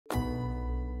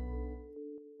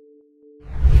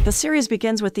The series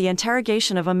begins with the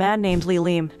interrogation of a man named Li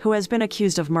Lim, who has been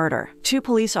accused of murder. Two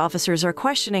police officers are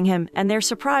questioning him, and they're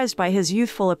surprised by his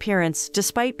youthful appearance,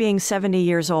 despite being 70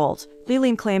 years old. Li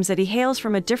Lim claims that he hails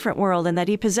from a different world and that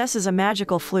he possesses a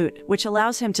magical flute, which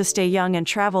allows him to stay young and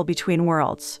travel between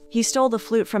worlds. He stole the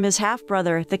flute from his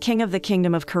half-brother, the king of the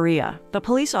Kingdom of Korea. The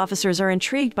police officers are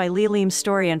intrigued by Li Lim's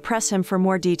story and press him for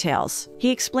more details.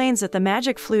 He explains that the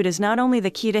magic flute is not only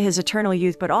the key to his eternal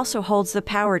youth but also holds the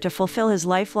power to fulfill his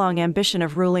lifelong ambition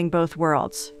of ruling both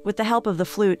worlds. With the help of the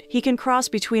flute, he can cross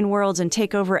between worlds and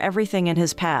take over everything in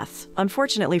his path.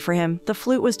 Unfortunately for him, the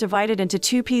flute was divided into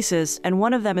two pieces, and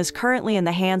one of them is currently in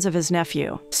the hands of his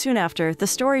nephew. Soon after, the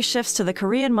story shifts to the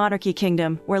Korean monarchy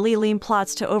kingdom, where Li Lim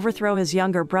plots to overthrow his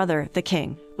younger brother, the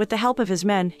king. With the help of his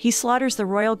men, he slaughters the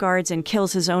royal guards and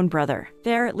kills his own brother.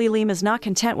 There, Li Lim is not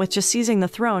content with just seizing the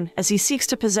throne, as he seeks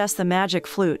to possess the magic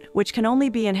flute, which can only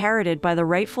be inherited by the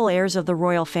rightful heirs of the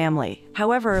royal family.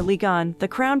 However, Li Gan, the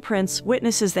crown prince,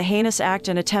 witnesses the heinous act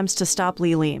and attempts to stop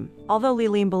Li Lim. Although Li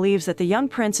Lim believes that the young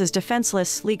prince is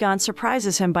defenseless, Li Gan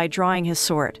surprises him by drawing his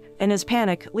sword. In his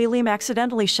panic, Li Lim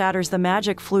accidentally shatters the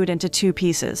magic flute into two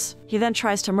pieces. He then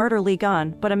tries to murder Li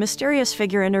Gan, but a mysterious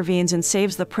figure intervenes and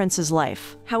saves the prince's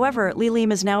life. However, Li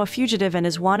Lim is now a fugitive and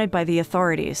is wanted by the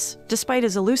authorities. Despite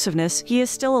his elusiveness, he is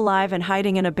still alive and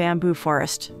hiding in a bamboo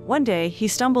forest. One day, he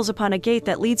stumbles upon a gate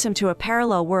that leads him to a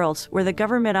parallel world where the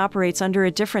government operates under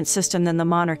a different system than the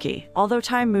monarchy. Although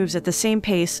time moves at the same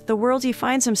pace, the world he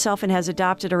finds himself in has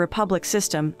adopted a republic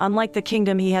system, unlike the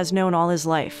kingdom he has known all his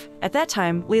life. At that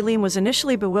time, Li Lim was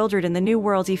initially bewildered in the new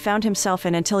world he found himself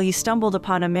in until he stumbled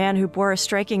upon a man who bore a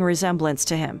striking resemblance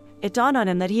to him. It dawned on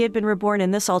him that he had been reborn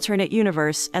in this alternate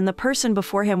universe, and the person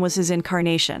before him was his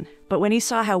incarnation. But when he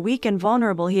saw how weak and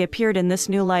vulnerable he appeared in this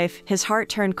new life, his heart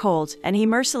turned cold, and he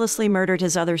mercilessly murdered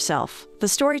his other self. The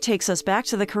story takes us back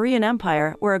to the Korean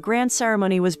Empire, where a grand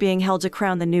ceremony was being held to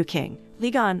crown the new king. Li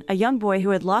Gan, a young boy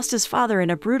who had lost his father in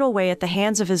a brutal way at the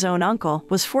hands of his own uncle,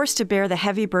 was forced to bear the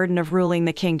heavy burden of ruling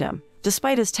the kingdom.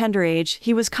 Despite his tender age,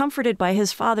 he was comforted by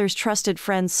his father's trusted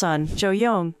friend's son, Jo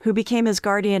Young, who became his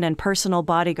guardian and personal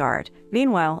bodyguard.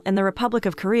 Meanwhile, in the Republic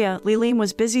of Korea, Li Lim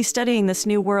was busy studying this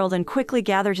new world and quickly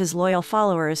gathered his loyal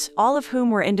followers, all of whom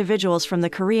were individuals from the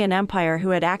Korean Empire who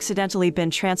had accidentally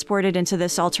been transported into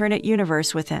this alternate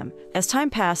universe with him. As time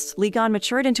passed, Li Gan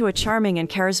matured into a charming and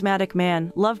charismatic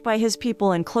man, loved by his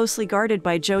people and closely guarded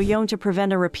by Jo Young to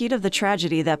prevent a repeat of the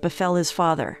tragedy that befell his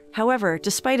father. However,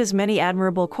 despite his many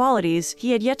admirable qualities,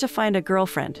 he had yet to find a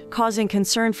girlfriend, causing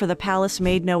concern for the palace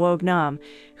maid No Ognam,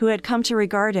 who had come to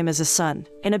regard him as a son.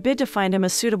 In a bid to find him a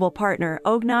suitable partner,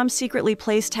 Ognam secretly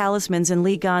placed talismans in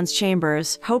Li Gan's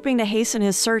chambers, hoping to hasten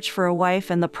his search for a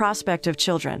wife and the prospect of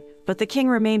children. But the king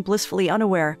remained blissfully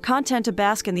unaware, content to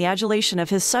bask in the adulation of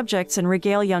his subjects and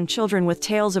regale young children with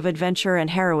tales of adventure and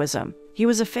heroism. He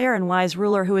was a fair and wise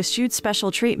ruler who eschewed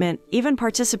special treatment, even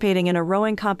participating in a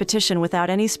rowing competition without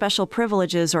any special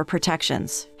privileges or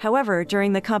protections. However,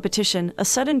 during the competition, a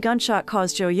sudden gunshot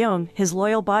caused Jo Young, his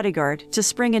loyal bodyguard, to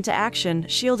spring into action,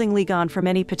 shielding Li Gan from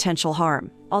any potential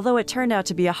harm. Although it turned out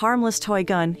to be a harmless toy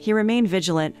gun, he remained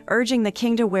vigilant, urging the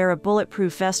king to wear a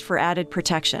bulletproof vest for added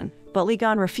protection. But Li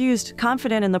Gan refused,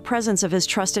 confident in the presence of his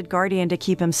trusted guardian to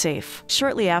keep him safe.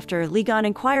 Shortly after, Li Gan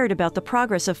inquired about the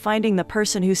progress of finding the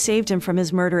person who saved him from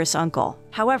his murderous uncle.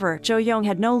 However, Jo Young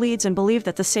had no leads and believed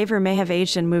that the savior may have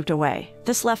aged and moved away.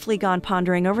 This left Li Gan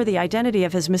pondering over the identity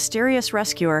of his mysterious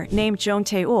rescuer, named Jong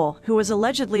Tae-ul, who was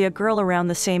allegedly a girl around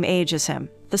the same age as him.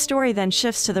 The story then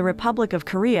shifts to the Republic of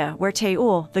Korea, where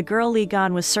Tae-ul, the girl Li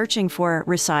Gan was searching for,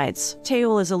 resides.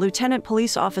 Tae-ul is a lieutenant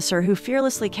police officer who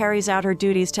fearlessly carries out her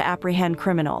duties to apprehend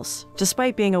criminals.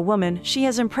 Despite being a woman, she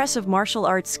has impressive martial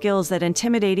arts skills that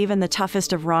intimidate even the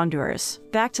toughest of wrongdoers.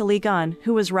 Back to Li Gan,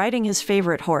 who was riding his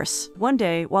favorite horse. One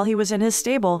day, while he was in his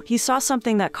stable, he saw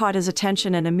something that caught his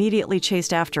attention and immediately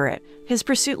chased after it. His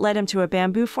pursuit led him to a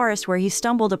bamboo forest where he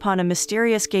stumbled upon a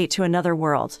mysterious gate to another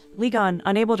world. Li Gan,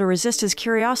 unable to resist his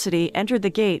curiosity, entered the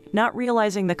gate, not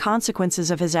realizing the consequences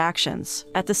of his actions.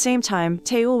 At the same time,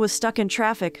 Tae-ul was stuck in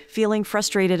traffic, feeling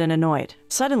frustrated and annoyed.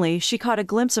 Suddenly, she caught a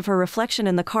glimpse of her reflection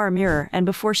in the car mirror, and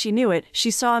before she knew it,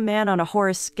 she saw a man on a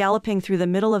horse galloping through the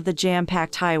middle of the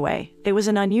jam-packed highway. It was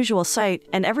an unusual sight,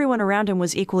 and everyone around him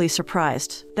was equally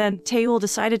surprised. Then, Tae-ul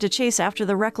decided to chase after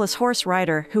the reckless horse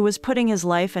rider, who was putting his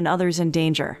life and others in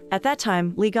danger. At that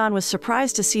time, Li Gan was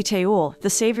surprised to see Tae-ul, the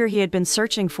savior he had been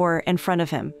searching for, in front of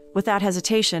him. Without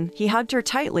hesitation, he hugged her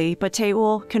tightly, but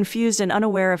Tae-ul, confused and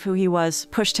unaware of who he was,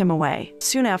 pushed him away.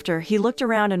 Soon after, he looked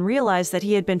around and realized that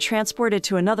he had been transported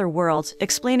to another world,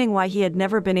 explaining why he had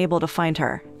never been able to find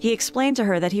her. He explained to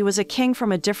her that he was a king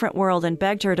from a different world and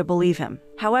begged her to believe him.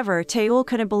 However, Taeul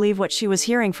couldn't believe what she was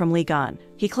hearing from Lee Gan.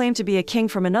 He claimed to be a king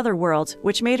from another world,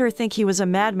 which made her think he was a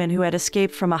madman who had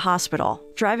escaped from a hospital.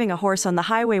 Driving a horse on the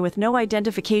highway with no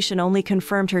identification only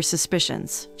confirmed her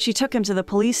suspicions. She took him to the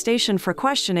police station for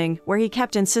questioning, where he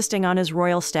kept insisting on his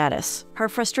royal status. Her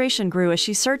frustration grew as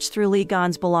she searched through Lee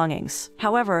Gan's belongings.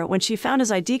 However, when she found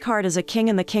his ID card as a king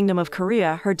in the Kingdom of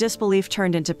Korea, her disbelief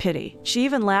turned into pity. She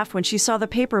even laughed when she saw the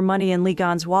paper money in Lee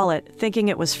Gan's wallet, thinking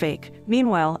it was fake.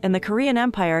 Meanwhile, in the Korean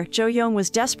Empire, Jo Young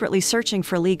was desperately searching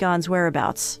for Lee Gan's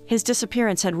whereabouts. His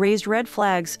disappearance had raised red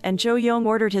flags, and Jo Young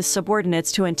ordered his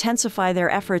subordinates to intensify their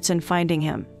efforts in finding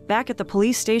him. Back at the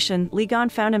police station, Lee Gan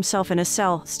found himself in a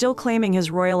cell, still claiming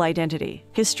his royal identity.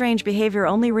 His strange behavior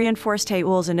only reinforced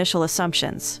Taeul's initial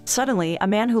assumptions. Suddenly, a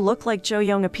man who looked like Jo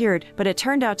Young appeared, but it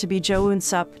turned out to be Jo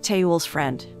Eun-sup, Taeul's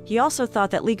friend. He also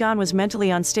thought that Lee Gan was mentally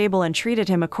unstable and treated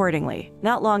him accordingly.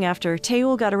 Not long after,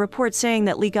 Taeul got a report saying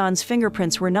that Lee Gan's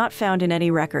fingerprints were not found in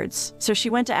any records, so she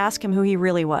went to ask him who he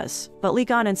really was. But Lee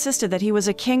Gan insisted that he was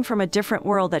a king from a different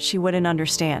world that she wouldn't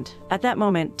understand. At that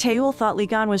moment, Taeul thought Lee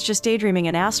Gan was just daydreaming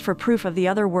and asked for proof of the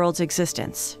other world's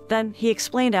existence. Then, he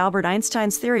explained Albert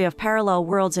Einstein's theory of parallel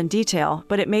worlds in detail,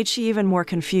 but it made she even more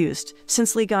confused.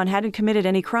 Since Lee Gan hadn't committed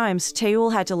any crimes,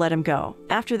 Taeul had to let him go.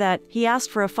 After that, he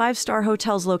asked for a 5-star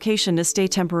hotel's location to stay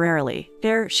temporarily.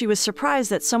 There, she was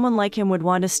surprised that someone like him would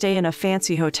want to stay in a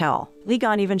fancy hotel. Lee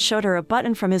Gan even showed her a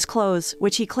button from his clothes,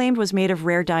 which he claimed was made of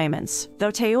rare diamonds.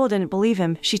 Though Taeul didn't believe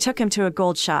him, she took him to a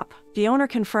gold shop. The owner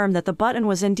confirmed that the button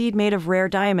was indeed made of rare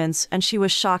diamonds, and she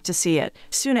was shocked to see it.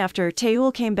 Soon after,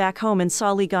 Taeul came back home and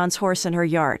saw Lee Gan's horse in her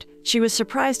yard. She was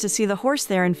surprised to see the horse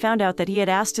there and found out that he had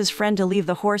asked his friend to leave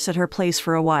the horse at her place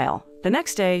for a while. The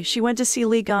next day, she went to see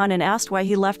Lee Gan and asked why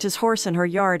he left his horse in her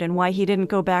yard and why he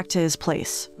didn't go back to his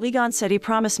place. Lee Gan said he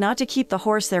promised not to keep the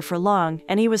horse there for long,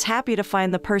 and he was happy to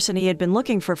find the person he had been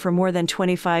looking for more than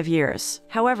 25 years.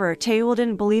 However, Taeul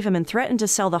didn't believe him and threatened to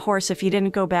sell the horse if he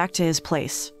didn't go back to his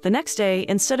place. The next day,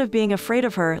 instead of being afraid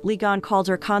of her, Lee Gan called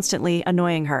her constantly,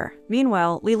 annoying her.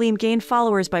 Meanwhile, Lee Lim gained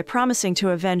followers by promising to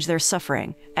avenge their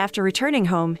suffering. After returning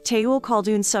home, Taeul called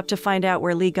Eun-sup to find out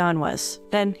where Lee Gan was.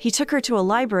 Then, he took her to a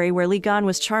library where Lee Gan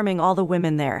was charming all the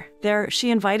women there. There, she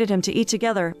invited him to eat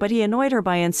together, but he annoyed her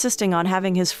by insisting on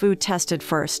having his food tested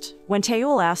first. When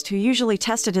Taeul asked who usually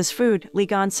tested his food, Lee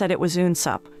Gan said it was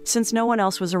Eun-sup. Since no one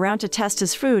else was around to test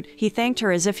his food, he thanked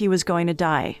her as if he was going to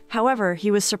die. However,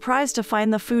 he was surprised to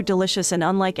find the food delicious and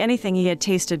unlike anything he had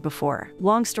tasted before.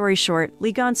 Long story short,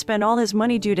 Lee Gan spent all his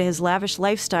money due to his lavish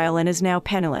lifestyle and is now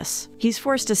penniless. He's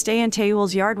forced to stay in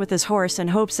Taeul's yard with his horse and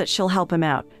hopes that she'll help him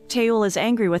out. Taeul is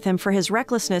angry with him for his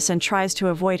recklessness and tries to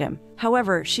avoid him.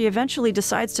 However, she eventually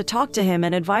decides to talk to him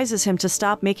and advises him to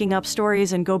stop making up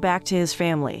stories and go back to his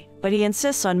family. But he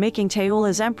insists on making Taeul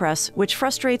his empress, which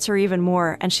frustrates her even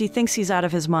more, and she thinks he's out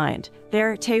of his mind.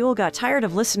 There, Taeul got tired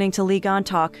of listening to Lee Gan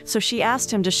talk, so she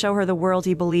asked him to show her the world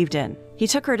he believed in. He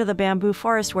took her to the bamboo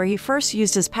forest where he first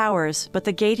used his powers, but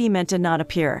the gate he meant did not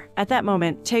appear. At that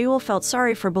moment, Taeul felt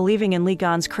sorry for believing in Lee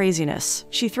Gan's craziness.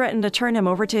 She threatened to turn him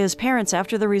over to his parents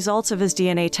after the results of his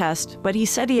DNA test, but he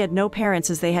said he had no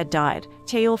parents as they had died.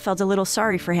 Taeul felt a little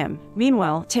sorry for him.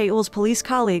 Meanwhile, Taeul's police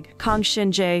colleague, Kang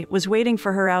Shin-jae, was waiting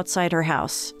for her outside her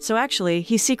house. So actually,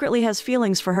 he secretly has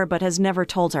feelings for her but has never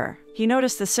told her. He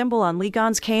noticed the symbol on Lee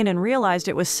Gan's cane and realized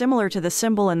it was similar to the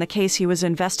symbol in the case he was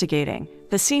investigating.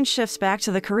 The scene shifts back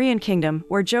to the Korean kingdom,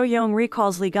 where Jo Young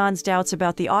recalls Lee Gan's doubts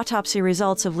about the autopsy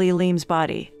results of Lee Lim's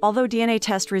body. Although DNA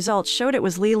test results showed it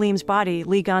was Lee Lim's body,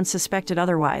 Lee Gan suspected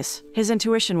otherwise. His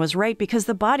intuition was right because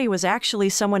the body was actually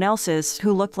someone else's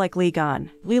who looked like Lee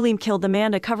Gan. Lee Lim killed the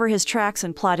man to cover his tracks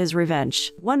and plot his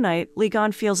revenge. One night, Lee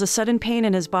Gan feels a sudden pain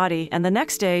in his body, and the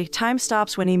next day, time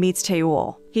stops when he meets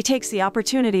Taeul. He takes the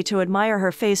opportunity to admire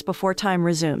her face before time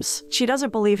resumes. She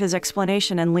doesn't believe his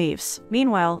explanation and leaves.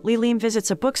 Meanwhile, Lee Lim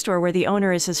visits a bookstore where the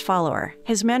owner is his follower.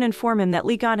 His men inform him that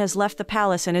Lee Gan has left the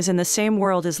palace and is in the same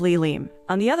world as Lee Lim.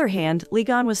 On the other hand, Lee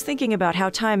Gan was thinking about how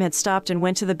time had stopped and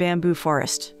went to the bamboo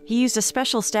forest. He used a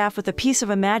special staff with a piece of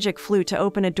a magic flute to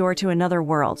open a door to another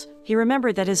world. He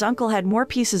remembered that his uncle had more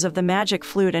pieces of the magic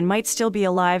flute and might still be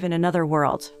alive in another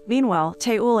world. Meanwhile,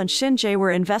 Taeul and Shin-jae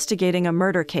were investigating a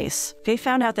murder case. They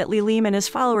found out that Lee Lim and his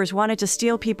followers wanted to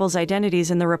steal people's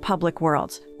identities in the Republic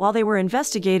world. While they were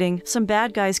investigating, some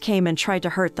bad guys came and tried to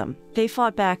hurt them. They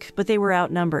fought back, but they were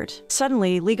outnumbered.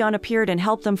 Suddenly, Lee Gan appeared and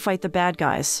helped them fight the bad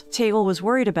guys. Taeul was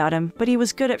worried about him, but he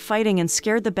was good at fighting and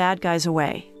scared the bad guys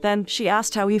away. Then, she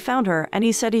asked how he found her, and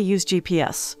he said he used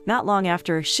GPS. Not long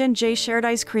after, Shin-jae shared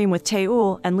ice cream with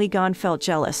Taeul, and Lee Gan felt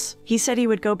jealous. He said he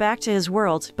would go back to his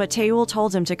world, but Taeul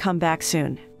told him to come back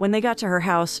soon. When they got to her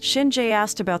house, Shin-jae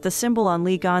asked about the symbol on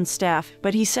Lee Gan's staff,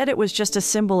 but he said it was just a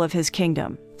symbol of his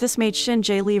kingdom. This made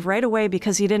Shin-jae leave right away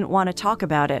because he didn't want to talk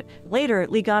about it. Later,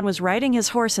 Lee Gan was riding his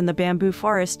horse in the bamboo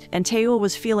forest, and Taeul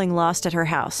was feeling lost at her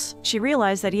house. She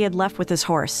realized that he had left with his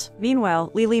horse.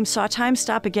 Meanwhile, Lee Lim saw time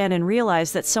stop again and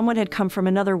realized that someone had come from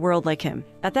another world like him.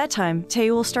 At that time,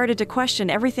 Taeul started to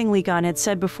question everything Lee Gan had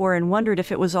said before and wondered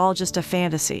if it was all just a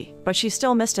fantasy. But she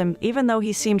still missed him, even though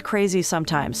he seemed crazy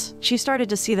sometimes. She started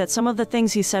to see that some of the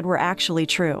things he said were actually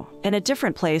true. In a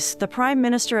different place, the Prime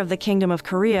Minister of the Kingdom of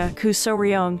Korea, Koo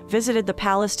So-ryong, visited the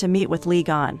palace to meet with Lee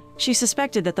Gan. She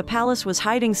suspected that the palace was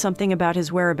hiding something about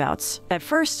his whereabouts. At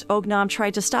first, Ognam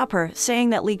tried to stop her,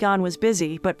 saying that Lee Gan was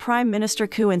busy, but Prime Minister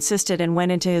Koo insisted and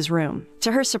went into his room.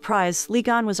 To her surprise, Lee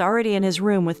Gan was already in his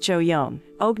room with Jo Young.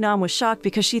 Ognam was shocked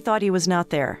because she thought he was not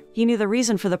there. He knew the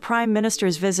reason for the Prime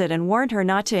Minister's visit and warned her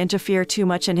not to interfere too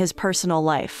much in his personal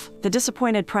life. The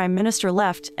disappointed Prime Minister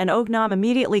left, and Ognam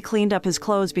immediately cleaned up his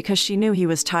clothes because she knew he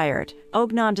was tired.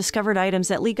 Ognam discovered items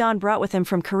that Lee Gan brought with him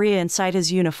from Korea inside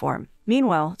his uniform.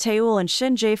 Meanwhile, Taeul and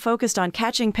Shin-jae focused on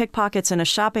catching pickpockets in a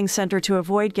shopping center to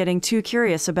avoid getting too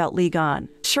curious about Lee Gan.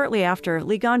 Shortly after,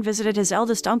 Lee Gan visited his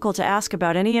eldest uncle to ask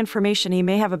about any information he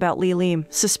may have about Lee Lim,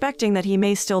 suspecting that he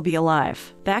may still be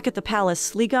alive. Back at the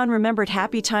palace, Lee Gan remembered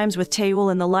happy times with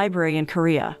Taeul in the library in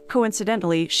Korea.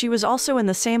 Coincidentally, she was also in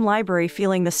the same library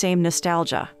feeling the same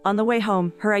nostalgia. On the way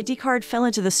home, her ID card fell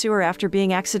into the sewer after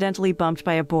being accidentally bumped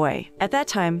by a boy. At that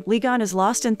time, Lee Gan is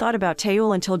lost in thought about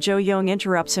Taeul until Jo Young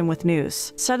interrupts him with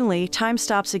news. Suddenly, time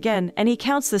stops again, and he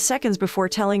counts the seconds before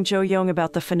telling Jo Young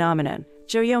about the phenomenon.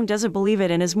 Jo Young doesn't believe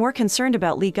it and is more concerned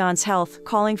about Lee Gan's health,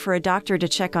 calling for a doctor to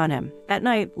check on him. At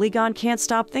night, Lee Gan can't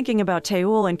stop thinking about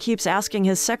Taeul and keeps asking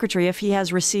his secretary if he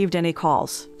has received any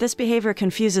calls. This behavior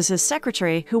confuses his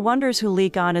secretary, who wonders who Lee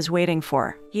Gan is waiting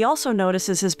for. He also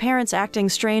notices his parents acting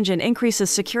strange and increases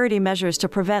security measures to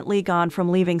prevent Lee Gan from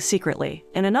leaving secretly.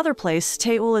 In another place,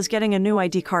 Taeul is getting a new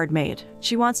ID card made.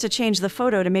 She wants to change the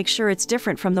photo to make sure it's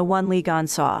different from the one Lee Gan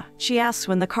saw. She asks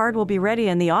when the card will be ready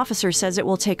and the officer says it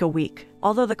will take a week.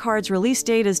 Although the card's release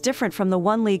date is different from the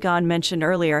one Lee Gan mentioned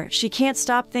earlier, she can't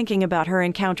stop thinking about her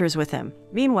encounters with him.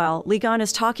 Meanwhile, Lee Gan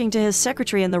is talking to his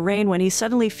secretary in the rain when he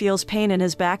suddenly feels pain in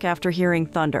his back after hearing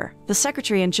thunder. The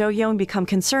secretary and Jo Young become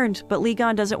concerned, but Lee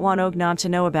Gan doesn't want Ognam to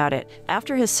know about it.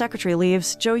 After his secretary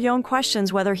leaves, Jo Young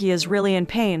questions whether he is really in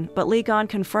pain, but Lee Gan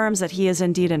confirms that he is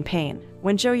indeed in pain.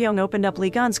 When Jo Young opened up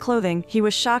Lee Gan's clothing, he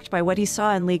was shocked by what he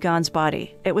saw in Lee Gan's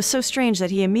body. It was so strange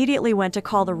that he immediately went to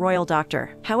call the royal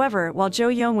doctor. However, while Jo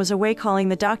Young was away calling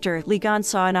the doctor, Lee Gan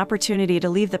saw an opportunity to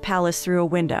leave the palace through a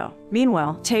window.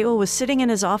 Meanwhile, Taeul was sitting in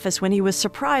his office when he was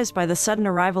surprised by the sudden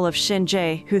arrival of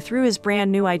Shin-jae, who threw his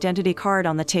brand new identity card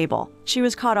on the table. She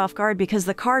was caught off guard because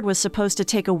the card was supposed to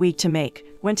take a week to make.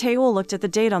 When Taeul looked at the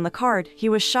date on the card, he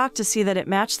was shocked to see that it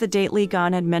matched the date Lee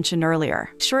Gan had mentioned earlier.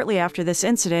 Shortly after this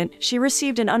incident, she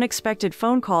received an unexpected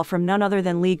phone call from none other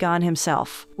than Lee Gan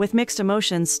himself. With mixed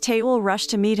emotions, Taeul rushed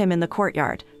to meet him in the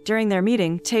courtyard. During their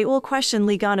meeting, Taeul questioned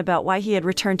Lee Gan about why he had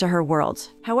returned to her world.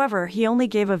 However, he only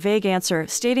gave a vague answer,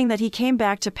 stating that he came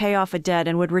back to pay off a debt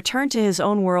and would return to his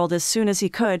own world as soon as he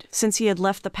could, since he had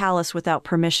left the palace without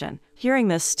permission. Hearing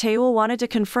this, Taeul wanted to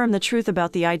confirm the truth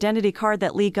about the identity card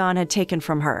that Lee Gan had taken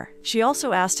from her. She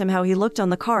also asked him how he looked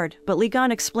on the card, but Lee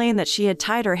Gan explained that she had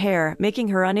tied her hair, making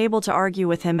her unable to argue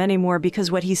with him anymore because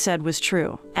what he said was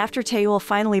true. After Taeul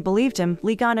finally believed him,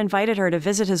 Lee Gan invited her to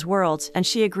visit his world, and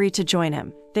she agreed to join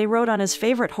him. They rode on his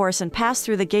favorite horse and passed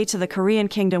through the gate to the Korean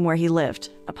kingdom where he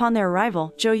lived. Upon their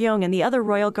arrival, Jo Young and the other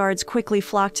royal guards quickly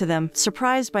flocked to them,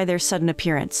 surprised by their sudden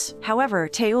appearance. However,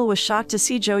 Taeul was shocked to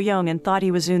see Jo Young and thought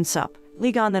he was Eun-sup.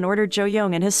 Lee Gan then ordered Jo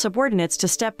Young and his subordinates to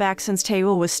step back since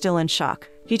Taeul was still in shock.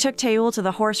 He took Taeul to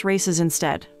the horse races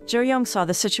instead. Jo Young saw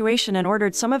the situation and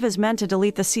ordered some of his men to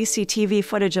delete the CCTV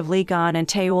footage of Lee Gan and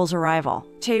Taeul's arrival.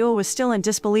 Taeul was still in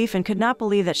disbelief and could not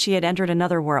believe that she had entered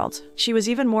another world. She was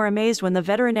even more amazed when the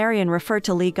veterinarian referred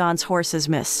to Lee Gan's horse as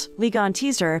Miss. Lee Gan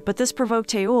teased her, but this provoked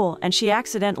Taeul, and she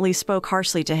accidentally spoke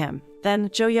harshly to him. Then,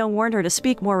 Jo Young warned her to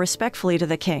speak more respectfully to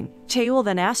the king. Taeul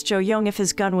then asked Jo Young if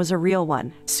his gun was a real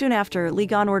one. Soon after, Lee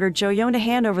Gan ordered Jo Young to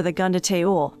hand over the gun to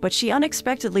Taeul, but she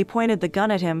unexpectedly pointed the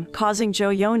gun at him, causing Jo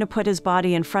Young to put his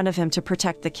body in front of him to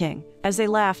protect the king. As they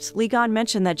laughed, Lee Gan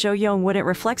mentioned that Jo Young wouldn't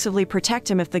reflexively protect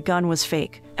him if the gun was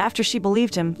fake. After she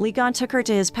believed him, Lee Gan took her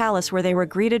to his palace where they were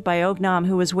greeted by Ognam,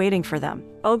 who was waiting for them.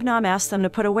 Ognam asked them to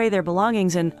put away their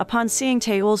belongings and, upon seeing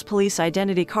Taeul's police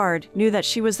identity card, knew that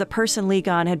she was the person Lee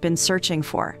Gan had been searching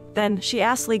for. Then, she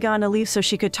asked Lee Gan to leave so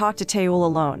she could talk to Taeul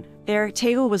alone. There,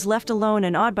 Taeul was left alone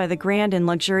and awed by the grand and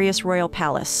luxurious royal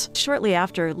palace. Shortly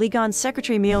after, Lee Gan's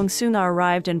secretary Myung-soo-na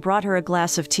arrived and brought her a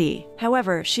glass of tea.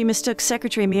 However, she mistook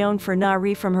Secretary Myung for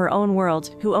Na-ri from her own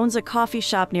world, who owns a coffee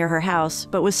shop near her house,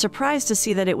 but was surprised to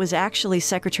see that it was actually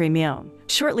Secretary Myung.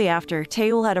 Shortly after,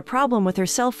 Taeul had a problem with her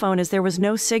cell phone as there was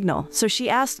no signal, so she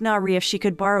asked Na-ri if she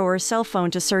could borrow her cell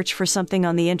phone to search for something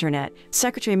on the internet.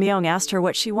 Secretary Myung asked her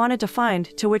what she wanted to find,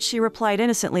 to which she replied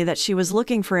innocently that she was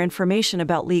looking for information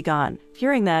about Lee Gan.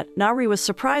 Hearing that, Na-ri was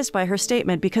surprised by her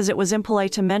statement because it was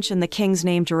impolite to mention the king's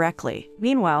name directly.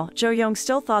 Meanwhile, Jo-young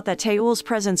still thought that Taeul's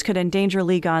presence could endanger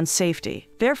Lee Gan's safety.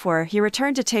 Therefore, he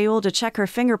returned to Taeul to check her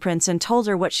fingerprints and told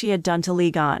her what she had done to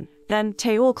Lee Gan. Then,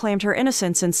 Taeul claimed her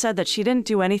innocence and said that she didn't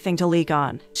do anything to Lee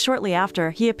Gan. Shortly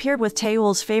after, he appeared with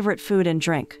Taeul's favorite food and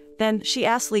drink. Then, she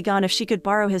asked Lee Gan if she could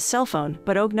borrow his cell phone,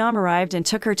 but Ognam arrived and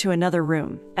took her to another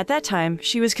room. At that time,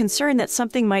 she was concerned that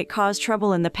something might cause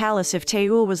trouble in the palace if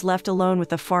Taeul was left alone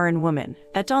with a foreign woman.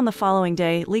 At dawn the following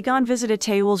day, Lee Gan visited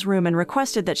Taeul's room and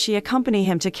requested that she accompany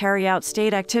him to carry out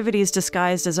state activities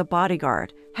disguised as a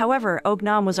bodyguard. However,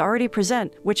 Ognam was already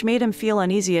present, which made him feel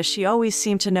uneasy as she always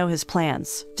seemed to know his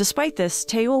plans. Despite this,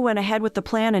 Taeul went ahead with the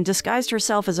plan and disguised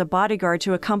herself as a bodyguard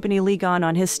to accompany Lee Gan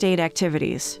on his state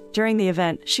activities. During the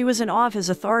event, she was in awe of his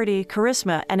authority,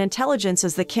 charisma, and intelligence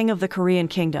as the king of the Korean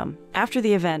kingdom. After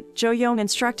the event, Jo-young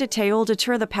instructed Taeul to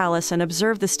tour the palace and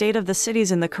observe the state of the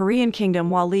cities in the Korean kingdom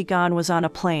while Lee Gan was on a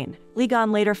plane. Lee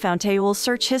Gan later found Taeul's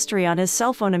search history on his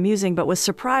cell phone amusing but was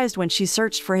surprised when she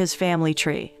searched for his family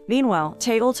tree. Meanwhile,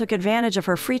 Taeul took advantage of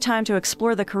her free time to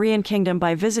explore the Korean kingdom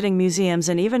by visiting museums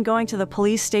and even going to the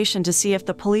police station to see if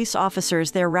the police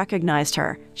officers there recognized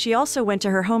her. She also went to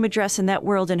her home address in that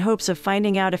world in hopes of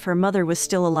finding out if her mother was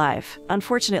still alive.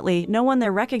 Unfortunately, no one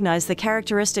there recognized the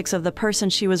characteristics of the person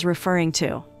she was referring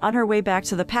to. On her way back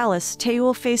to the palace,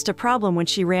 Taeul faced a problem when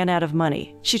she ran out of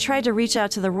money. She tried to reach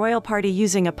out to the royal party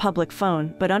using a public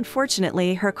phone, but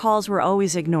unfortunately, her calls were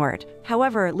always ignored.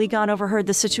 However, Lee Gan overheard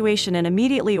the situation and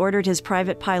immediately ordered his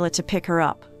private pilot to pick her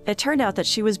up. It turned out that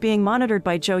she was being monitored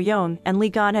by Jo-young, and Lee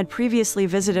Gan had previously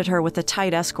visited her with a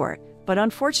tight escort. But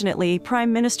unfortunately,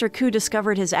 Prime Minister Koo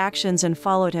discovered his actions and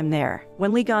followed him there.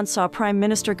 When Lee Gan saw Prime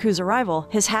Minister Koo's arrival,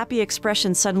 his happy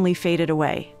expression suddenly faded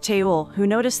away. Taeul, who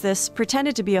noticed this,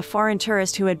 pretended to be a foreign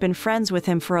tourist who had been friends with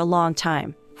him for a long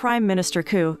time. Prime Minister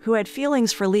Koo, who had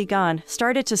feelings for Lee Gan,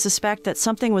 started to suspect that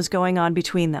something was going on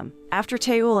between them. After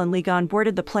Taeul and Lee Gan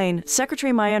boarded the plane,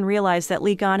 Secretary Myun realized that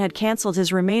Lee Gan had canceled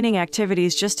his remaining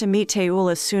activities just to meet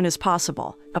Taeul as soon as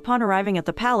possible. Upon arriving at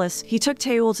the palace, he took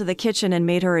Taeul to the kitchen and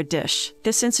made her a dish.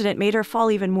 This incident made her fall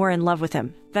even more in love with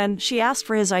him. Then, she asked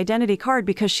for his identity card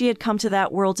because she had come to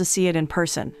that world to see it in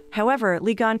person. However,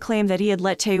 Lee Gan claimed that he had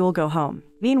let Taeul go home.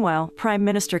 Meanwhile, Prime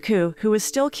Minister Koo, who was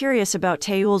still curious about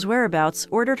Taeul's whereabouts,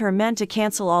 ordered her men to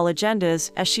cancel all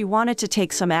agendas as she wanted to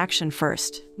take some action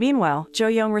first. Meanwhile,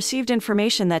 Jo-young received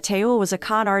information that Taeul was a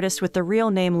con artist with the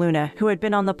real name Luna, who had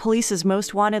been on the police's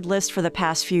most wanted list for the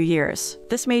past few years.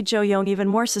 This made Jo-young even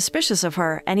more suspicious of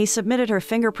her, and he submitted her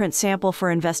fingerprint sample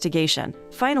for investigation.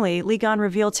 Finally, Lee Gan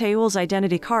revealed Taeul's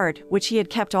identity card, which he had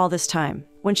kept all this time.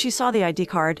 When she saw the ID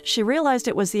card, she realized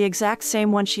it was the exact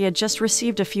same one she had just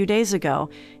received a few days ago,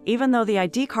 even though the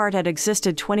ID card had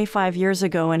existed 25 years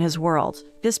ago in his world.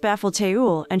 This baffled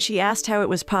Taeul, and she asked how it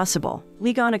was possible.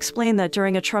 Lee Gan explained that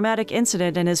during a traumatic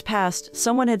incident in his past,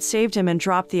 someone had saved him and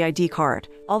dropped the ID card.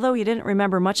 Although he didn't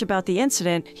remember much about the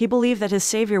incident, he believed that his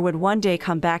savior would one day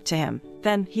come back to him.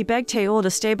 Then, he begged Taeul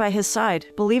to stay by his side,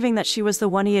 believing that she was the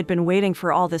one he had been waiting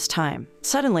for all this time.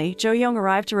 Suddenly, Jo-young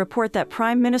arrived to report that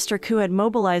Prime Minister Koo had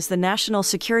mobilized the National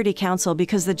Security Council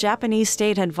because the Japanese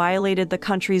state had violated the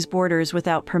country's borders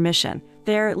without permission.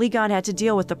 There, Lee Gan had to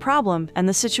deal with the problem, and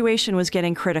the situation was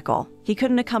getting critical. He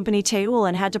couldn't accompany Taeul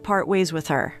and had to part ways with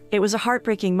her. It was a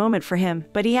heartbreaking moment for him,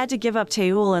 but he had to give up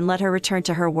Taeul and let her return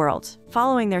to her world.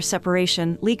 Following their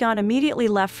separation, Lee Gan immediately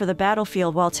left for the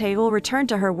battlefield while Taeul returned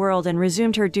to her world and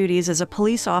resumed her duties as a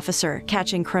police officer,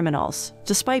 catching criminals.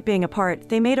 Despite being apart,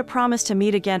 they made a promise to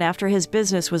meet again after his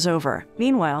business was over.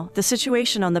 Meanwhile, the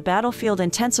situation on the battlefield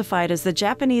intensified as the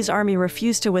Japanese army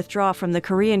refused to withdraw from the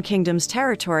Korean kingdom's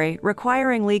territory,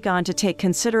 requiring Lee Gan to take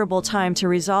considerable time to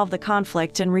resolve the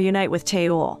conflict and reunite with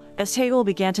Taeul. As Taeul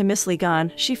began to miss Lee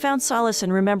Gan, she found solace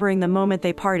in remembering the moment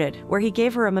they parted, where he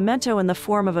gave her a memento in the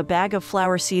form of a bag of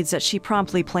flower seeds that she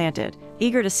promptly planted.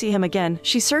 Eager to see him again,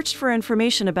 she searched for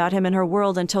information about him in her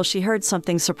world until she heard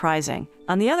something surprising.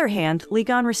 On the other hand, Lee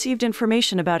Gan received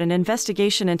information about an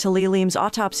investigation into Lee Lim's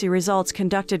autopsy results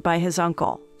conducted by his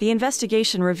uncle. The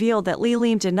investigation revealed that Lee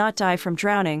Lim did not die from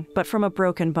drowning, but from a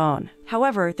broken bone.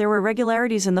 However, there were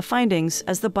irregularities in the findings,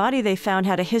 as the body they found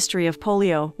had a history of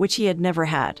polio, which he had never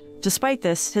had. Despite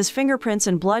this, his fingerprints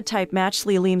and blood type matched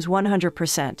Li Lim's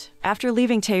 100%. After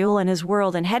leaving Taeul and his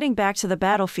world and heading back to the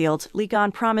battlefield, Li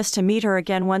Gan promised to meet her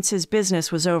again once his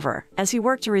business was over. As he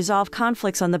worked to resolve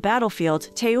conflicts on the battlefield,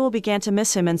 Taeul began to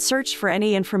miss him and searched for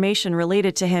any information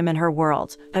related to him and her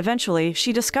world. Eventually,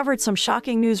 she discovered some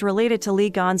shocking news related to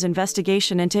Li Gan's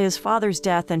investigation into his father's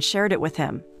death and shared it with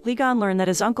him. Li Gan learned that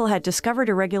his uncle had discovered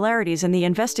irregularities in the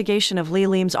investigation of Li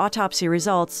Lim's autopsy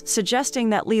results, suggesting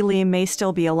that Li Lim may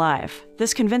still be alive.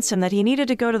 This convinced him that he needed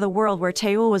to go to the world where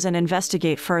Taeul was and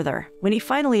investigate further. When he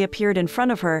finally appeared in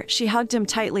front of her, she hugged him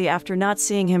tightly after not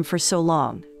seeing him for so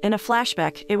long. In a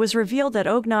flashback, it was revealed that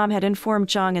Ognam had informed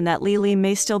Jong and that Li Lim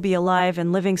may still be alive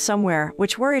and living somewhere,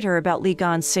 which worried her about Li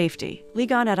Gan's safety. Li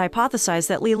Gan had hypothesized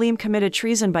that Li Lim committed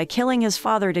treason by killing his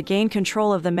father to gain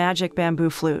control of the magic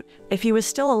bamboo flute. If he was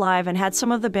still alive and had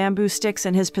some of the bamboo sticks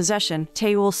in his possession,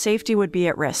 Taeul's safety would be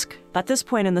at risk. At this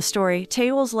point in the story,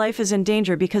 Taeul's life is in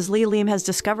danger because Li Lim has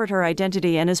discovered her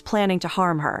identity and is planning to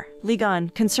harm her. Li Gan,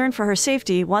 concerned for her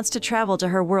safety, wants to travel to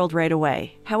her world right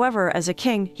away. However, as a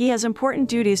king, he has important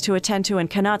duties to attend to and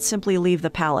cannot simply leave the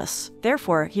palace.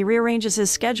 Therefore, he rearranges his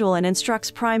schedule and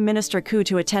instructs Prime Minister Ku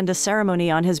to attend a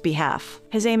ceremony on his behalf.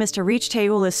 His aim is to reach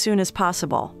Taeul as soon as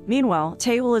possible. Meanwhile,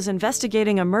 Taeul is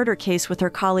investigating a murder case with her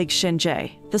colleague Shin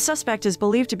Jae. The suspect is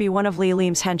believed to be one of Li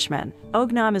Lim's henchmen.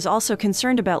 Ognam is also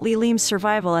concerned about Li Lim's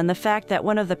survival and the fact that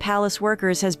one of the palace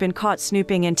workers has been caught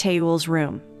snooping in Taeul's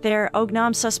room. There,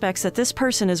 Ognam suspects that this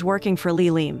person is working for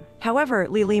Li Lim. However,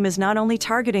 Li Lim is not only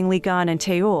targeting Li Gan and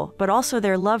Taeul, but also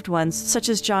their loved ones, such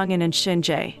as Jongin and Shin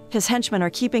Jae. His henchmen are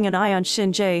keeping an eye on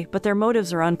Shin Jae, but their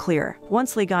motives are unclear.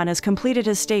 Once Li Gan has completed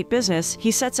his state business,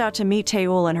 he sets out to meet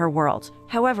Taeul and her world.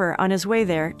 However, on his way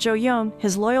there, Jo Young,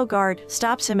 his loyal guard,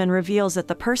 stops him and reveals that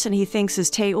the person he thinks is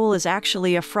Taeul is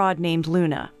actually a fraud named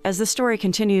Luna. As the story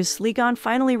continues, Li Gan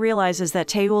finally realizes that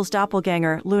Taeul's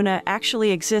doppelganger, Luna,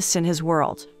 actually exists in his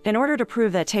world. In order to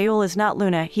prove that Taeul is not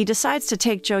Luna, he decides to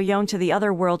take Jo Young to the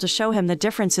other world to show him the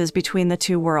differences between the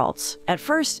two worlds. At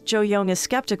first, Jo Young is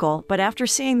skeptical, but after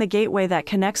seeing the gateway that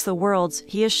connects the worlds,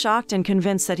 he is shocked and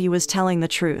convinced that he was telling the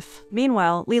truth.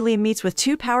 Meanwhile, Li Lim meets with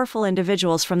two powerful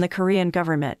individuals from the Korean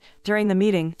government. During the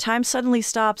meeting, time suddenly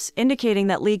stops, indicating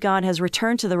that Li Gan has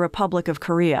returned to the Republic of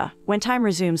Korea. When time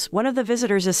resumes, one of the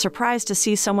visitors is surprised to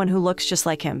see someone who looks just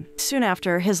like him. Soon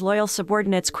after, his loyal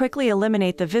subordinates quickly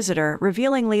eliminate the visitor,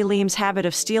 revealing Li Lim's habit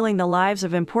of stealing the lives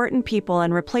of important people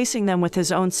and replacing them with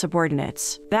his own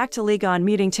subordinates. Back to Li Gan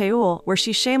meeting Taeul, where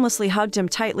she shamelessly hugged him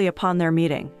tightly upon their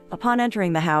meeting. Upon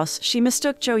entering the house, she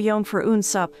mistook Jo Young for Eun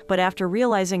Sup, but after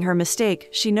realizing her mistake,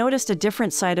 she noticed a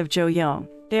different side of Jo Young.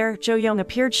 There, Jo Young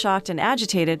appeared shocked and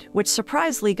agitated, which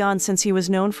surprised Li Gan since he was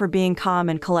known for being calm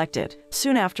and collected.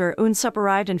 Soon after, Eun Sup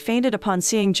arrived and fainted upon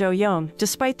seeing Jo Young,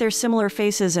 despite their similar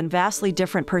faces and vastly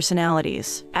different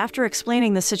personalities. After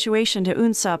explaining the situation to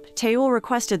Eun Sup, Taeul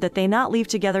requested that they not leave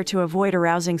together to avoid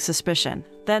arousing suspicion.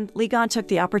 Then, Li Gan took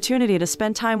the opportunity to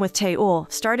spend time with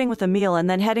Taeul, starting with a meal and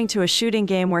then heading to a shooting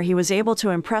game where he was able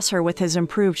to impress her with his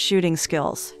improved shooting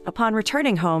skills. Upon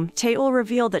returning home, Taeul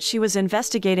revealed that she was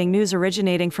investigating news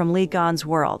originating from Li Gan's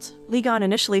world. Li Gan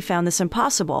initially found this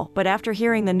impossible, but after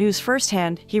hearing the news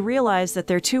firsthand, he realized that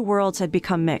their two worlds had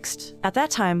become mixed. At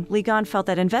that time, Li Gan felt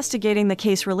that investigating the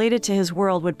case related to his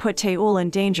world would put Taeul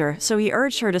in danger, so he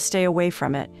urged her to stay away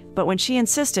from it. But when she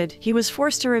insisted, he was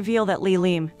forced to reveal that Li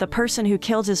Lim, the person who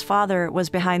killed his father, was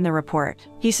behind the report.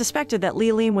 He suspected that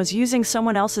Li Lim was using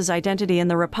someone else's identity in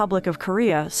the Republic of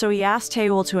Korea, so he asked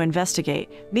Taeul to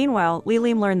investigate. Meanwhile, Li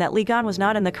Lim learned that Li Gan was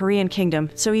not in the Korean kingdom,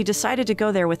 so he decided to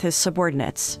go there with his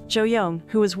subordinates. Jo Young,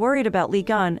 who was worried about Li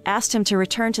Gan, asked him to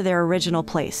return to their original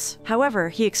place. However,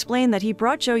 he explained that he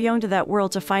brought Jo Young to that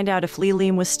world to find out if Li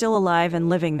Lim was still alive and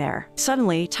living there.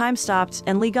 Suddenly, time stopped,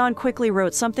 and Li Gan quickly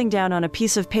wrote something down on a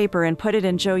piece of paper and put it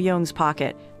in Jo Young's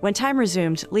pocket. When time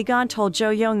resumed, Li Gan told Jo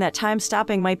Young that time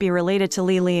stopping might be related to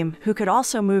Li Lim, who could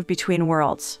also move between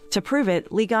worlds. To prove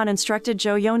it, Li Gan instructed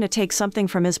Jo Young to take something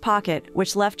from his pocket,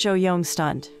 which left Jo Young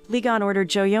stunned. Li Gan ordered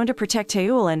Jo Young to protect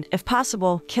Taeul and, if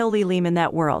possible, kill Li Lim in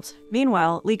that world.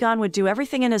 Meanwhile, Li Gan would do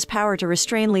everything in his power to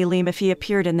restrain Li Lim if he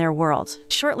appeared in their world.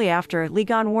 Shortly after, Li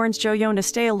Gan warns Jo Young to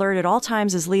stay alert at all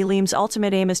times as Li Lim's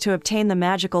ultimate aim is to obtain the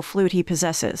magical flute he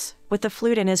possesses. With the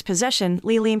flute in his possession,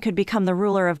 Li Lim could become the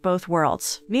ruler of both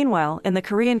worlds. Meanwhile, in the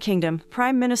Korean kingdom,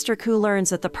 Prime Minister Ku learns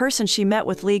that the person she met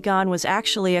with Li Gan was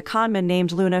actually a conman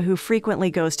named Luna who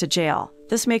frequently goes to jail.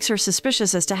 This makes her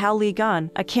suspicious as to how Li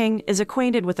Gan, a king, is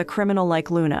acquainted with a criminal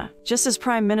like Luna. Just as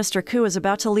Prime Minister Ku is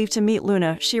about to leave to meet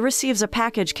Luna, she receives a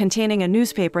package containing a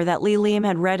newspaper that Li Lim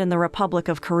had read in the Republic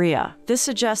of Korea. This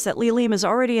suggests that Li Lim is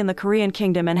already in the Korean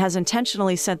kingdom and has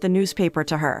intentionally sent the newspaper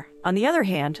to her. On the other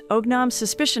hand, Ognam's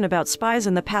suspicion about spies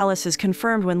in the palace is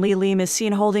confirmed when Li Lim is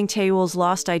seen holding Taeul's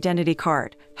lost identity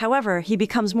card. However, he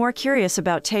becomes more curious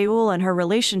about Taeul and her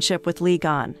relationship with Lee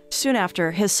Gan. Soon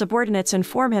after, his subordinates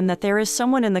inform him that there is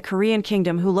someone in the Korean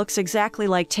kingdom who looks exactly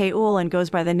like Taeul and goes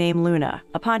by the name Luna.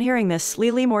 Upon hearing this, Li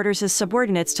Lim orders his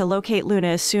subordinates to locate Luna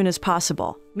as soon as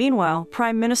possible. Meanwhile,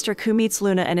 Prime Minister Koo meets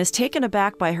Luna and is taken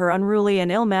aback by her unruly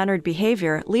and ill-mannered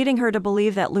behavior, leading her to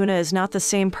believe that Luna is not the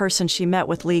same person she met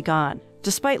with Lee Gan.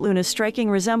 Despite Luna's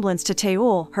striking resemblance to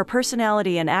Taeul, her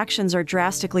personality and actions are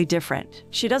drastically different.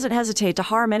 She doesn't hesitate to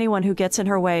harm anyone who gets in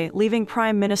her way, leaving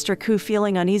Prime Minister Koo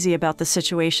feeling uneasy about the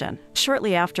situation.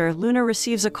 Shortly after, Luna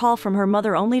receives a call from her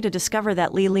mother only to discover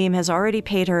that Li Lim has already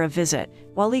paid her a visit.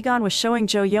 While Lee Gan was showing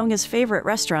Jo Young his favorite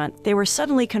restaurant, they were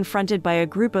suddenly confronted by a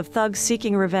group of thugs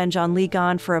seeking revenge on Lee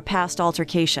Gan for a past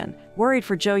altercation. Worried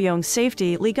for Jo Young's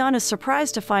safety, Lee Gan is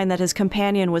surprised to find that his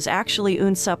companion was actually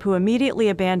Eun Sup, who immediately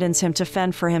abandons him to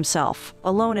fend for himself.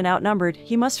 Alone and outnumbered,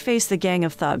 he must face the gang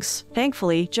of thugs.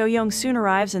 Thankfully, Jo Young soon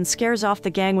arrives and scares off the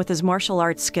gang with his martial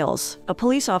arts skills. A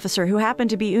police officer who happened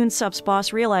to be Eun Sup's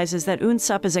boss realizes that Eun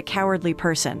Sup is a cowardly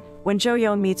person. When Jo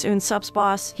Young meets Eun Sup's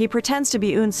boss, he pretends to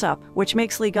be Eun Sup, which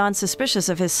makes Lee Gan suspicious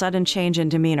of his sudden change in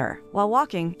demeanor. While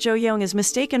walking, Jo Young is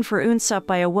mistaken for Eun Sup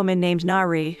by a woman named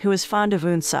Nari, who is fond of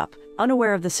Eun Sup.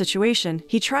 Unaware of the situation,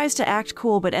 he tries to act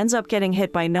cool but ends up getting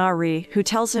hit by Nari, who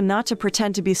tells him not to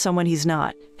pretend to be someone he's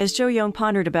not. As Jo Young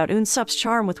pondered about Eun Sup's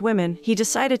charm with women, he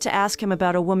decided to ask him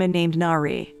about a woman named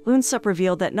Nari. Eun Sup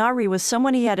revealed that Nari was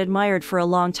someone he had admired for a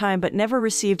long time but never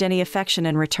received any affection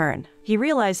in return. He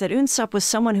realized that Eun Sup was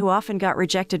someone who often got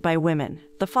rejected by women.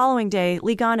 The following day,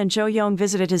 Lee Gan and Jo Young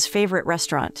visited his favorite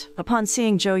restaurant. Upon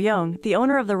seeing Jo Young, the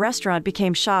owner of the restaurant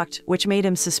became shocked, which made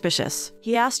him suspicious.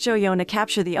 He asked Jo Young to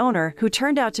capture the owner, who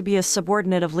turned out to be a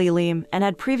subordinate of Li Lim and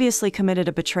had previously committed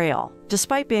a betrayal.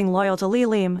 Despite being loyal to Li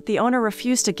Lim, the owner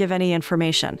refused to give any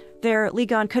information. There, Lee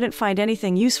Gan couldn't find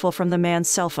anything useful from the man's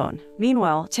cell phone.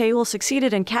 Meanwhile, Taeul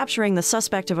succeeded in capturing the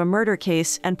suspect of a murder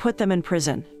case and put them in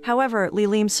prison. However, Li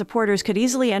Lim's supporters could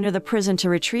easily enter the prison to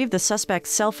retrieve the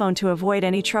suspect's cell phone to avoid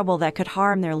any trouble that could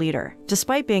harm their leader.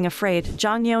 Despite being afraid,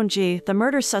 Jang Yeon-ji, the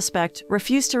murder suspect,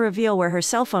 refused to reveal where her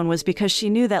cell phone was because she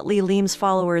knew that Li Lim's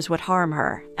followers would harm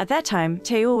her. At that time,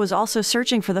 Taeul was also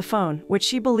searching for the phone, which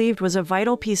she believed was a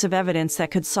vital piece of evidence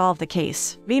that could solve the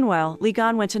case. Meanwhile, Lee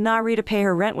Gan went to Nari to pay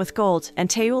her rent with gold, and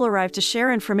Taeul arrived to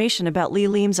share information about Li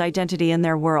Lim's identity in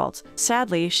their world.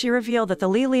 Sadly, she revealed that the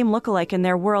Li Lim lookalike in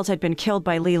their world had been killed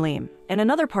by Li Lim. In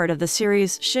another part of the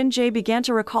series, Shin Jae began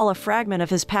to recall a fragment of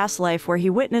his past life where he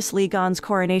witnessed Lee Gan's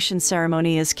coronation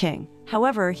ceremony as king.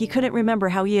 However, he couldn't remember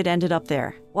how he had ended up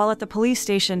there. While at the police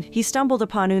station, he stumbled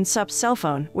upon Eun Sup's cell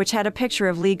phone, which had a picture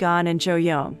of Lee Gan and Jo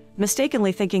Young.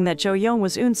 Mistakenly thinking that Jo Young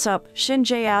was Eun Sup, Shin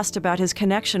Jae asked about his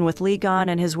connection with Lee Gan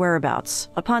and his whereabouts.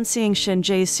 Upon seeing Shin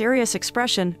Jae's serious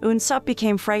expression, Eun Sup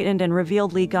became frightened and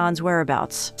revealed Lee Gan's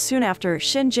whereabouts. Soon after,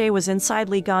 Shin Jae was inside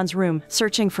Lee Gan's room,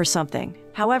 searching for something.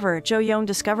 However, Jo Young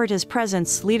discovered his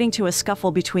presence, leading to a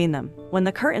scuffle between them. When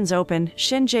the curtains opened,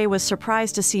 Shin Jae was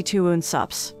surprised to see two Eun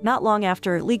Sups. Not long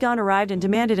after, Lee Gan arrived and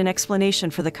demanded an explanation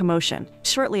for the commotion.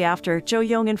 Shortly after, Jo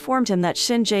Young informed him that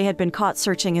Shin Jae had been caught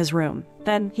searching his room.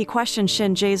 Then, he questioned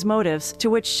Shin Jae's motives, to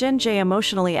which Shin Jae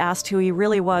emotionally asked who he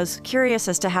really was, curious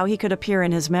as to how he could appear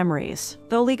in his memories.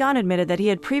 Though Lee Gan admitted that he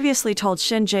had previously told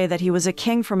Shin Jae that he was a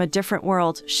king from a different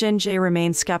world, Shin Jae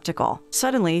remained skeptical.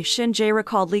 Suddenly, Shin Jae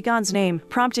recalled Lee Gan's name,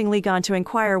 prompting Lee Gan to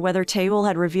inquire whether Taeul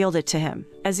had revealed it to him.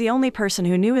 As the only person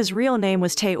who knew his real name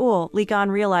was Taeul, Lee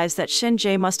Gan realized that Shin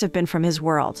Jae must have been from his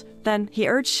world. Then, he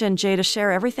urged Shin Jae to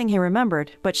share everything he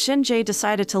remembered, but Shin Jae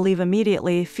decided to leave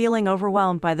immediately, feeling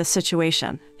overwhelmed by the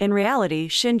situation. In reality,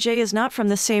 Shin Jae is not from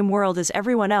the same world as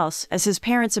everyone else, as his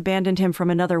parents abandoned him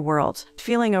from another world.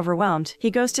 Feeling overwhelmed,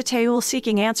 he goes to Taeul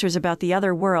seeking answers about the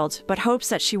other world, but hopes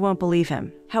that she won't believe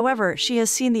him. However, she has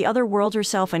seen the other world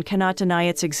herself and cannot deny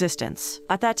its existence.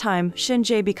 At that time, Shin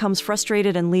Jae becomes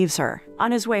frustrated and leaves her.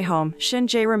 On his way home, Shin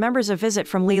Jae remembers a visit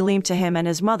from Li Lim to him and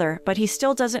his mother, but he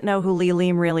still doesn't know who Li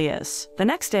Lim really is. The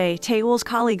next day, Taeul's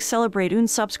colleagues celebrate Eun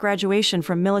Sup's graduation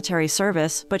from military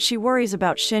service, but she worries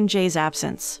about Shin Jae's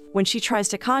absence. When she tries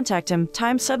to contact him,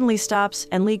 time suddenly stops,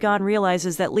 and Lee Gan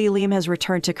realizes that Li Lim has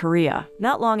returned to Korea.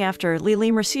 Not long after, Li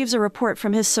Lim receives a report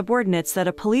from his subordinates that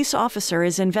a police officer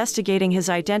is investigating his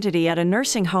identity at a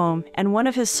nursing home, and one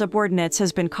of his subordinates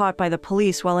has been caught by the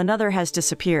police while another has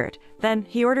disappeared. Then,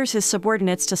 he orders his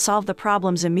subordinates to solve the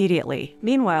problems immediately.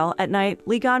 Meanwhile, at night,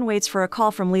 Lee Gan waits for a call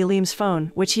from Li Lim's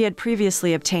phone, which he had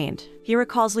previously obtained. He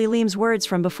recalls Li Lim's words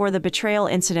from before the betrayal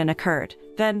incident occurred.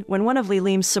 Then, when one of Li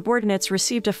Lim's subordinates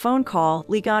received a phone call,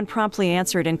 Lee Gan promptly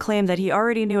answered and claimed that he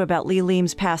already knew about Li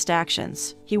Lim's past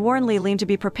actions. He warned Lee Lim to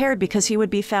be prepared because he would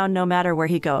be found no matter where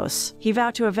he goes. He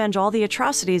vowed to avenge all the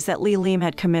atrocities that Lee Lim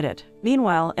had committed.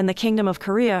 Meanwhile, in the Kingdom of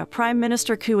Korea, Prime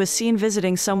Minister Koo was seen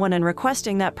visiting someone and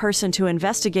requesting that person to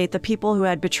investigate the people who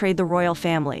had betrayed the royal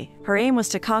family. Her aim was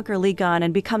to conquer Lee Gon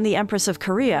and become the Empress of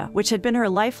Korea, which had been her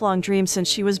lifelong dream since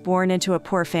she was born into a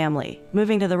poor family.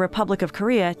 Moving to the Republic of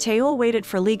Korea, Taeul waited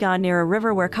for Lee Gon near a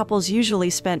river where couples usually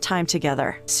spent time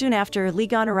together. Soon after, Lee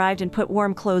Gon arrived and put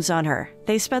warm clothes on her.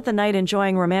 They spent the night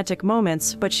enjoying romantic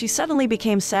moments, but she suddenly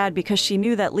became sad because she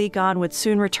knew that Lee Gon would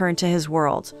soon return to his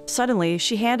world. Suddenly,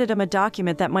 she handed him a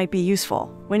document that might be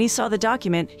useful. When he saw the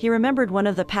document, he remembered one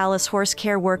of the palace horse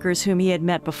care workers whom he had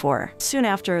met before. Soon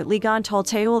after, Lee Gon told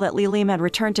Taeul that Lee Lim had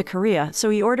returned to Korea, so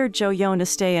he ordered Jo Yeon to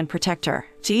stay and protect her.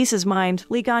 To ease his mind,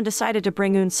 Lee Gon decided to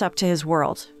bring Eun Sup to his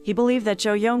world. He believed that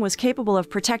Jo Yeon was capable of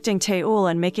protecting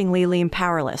Taeul and making Lee Lim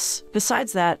powerless.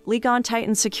 Besides that, Lee Gon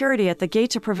tightened security at the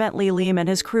gate to prevent Lee Lim and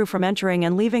his crew from entering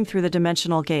and leaving through the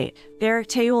dimensional gate. There,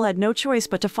 Taeul had no choice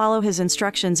but to follow his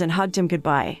instructions and hugged him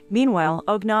goodbye. Meanwhile,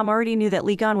 Ognam already knew that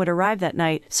Lee Gon would arrive that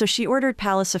night, so she ordered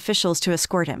palace officials to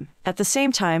escort him. At the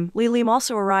same time, Lee Lim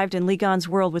also arrived in Lee Gon's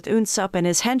world with Eun Sup and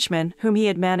his henchmen, whom he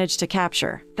had managed to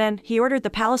capture. Then, he ordered the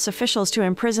palace officials to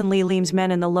imprison Lee Lim's men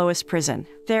in the lowest prison.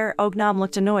 There, Ognam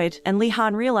looked annoyed, and Lee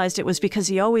Han realized it was because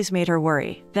he always made her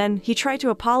worry. Then, he tried to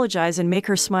apologize and make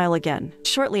her smile again.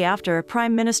 Shortly after,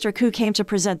 Prime Minister Koo came to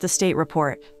present the state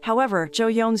report. However, Jo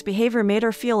Yeon's behavior made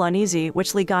her feel uneasy,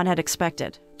 which Lee Gon had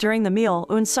expected. During the meal,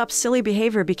 Eun Sup's silly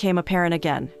behavior became apparent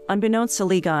again. Unbeknownst to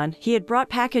Lee Gon, he had brought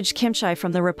packaged kimchi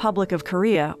from the Republic of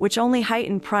Korea, which only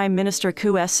heightened Prime Minister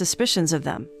Koo's suspicions of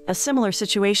them. A similar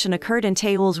situation occurred in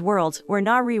Taeul's world, where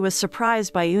Nari was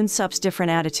surprised by Eun Sup's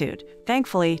different attitude.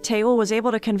 Thankfully, Taeul was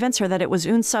able to convince her that it was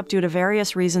Eun Sup due to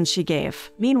various reasons she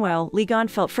gave. Meanwhile, Lee Gon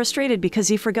felt frustrated because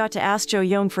he forgot to ask Jo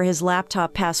Yeon for his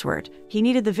laptop password. He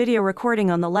needed the video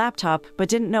recording on the laptop, but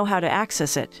didn't know how to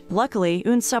access it. Luckily,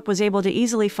 Eun Sup was able to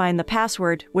easily find the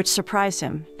password, which surprised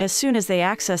him. As soon as they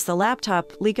accessed the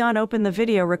laptop, Lee Gon opened the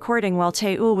video recording while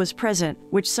Taeul was present,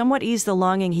 which somewhat eased the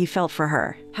longing he felt for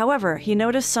her. However, he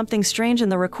noticed something strange in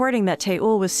the recording that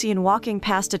Taeul was seen walking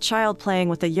past a child playing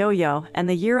with a yo-yo, and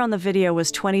the year on the video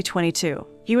was 2022.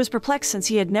 He was perplexed since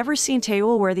he had never seen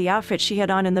Taeul wear the outfit she had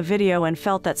on in the video and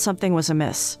felt that something was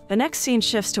amiss. The next scene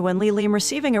shifts to when Lee Lim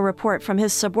receiving a report from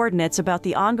his subordinates about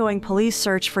the ongoing police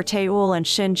search for Taeul and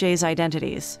Shin Jae's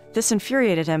identities. This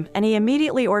infuriated him, and he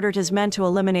immediately ordered his men to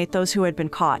eliminate those who had been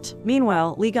caught.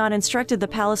 Meanwhile, Lee Gon instructed the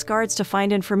palace guards to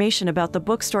find information about the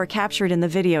bookstore captured in the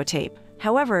videotape.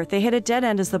 However, they hit a dead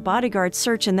end as the bodyguard's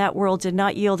search in that world did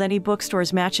not yield any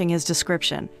bookstores matching his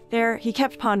description. There, he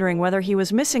kept pondering whether he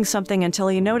was missing something until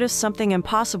he noticed something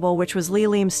impossible, which was Lee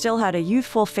Lim still had a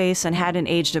youthful face and hadn't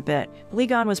aged a bit. Lee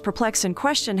Gon was perplexed and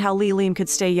questioned how Lee Lim could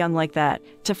stay young like that.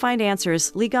 To find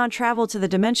answers, Lee Gon traveled to the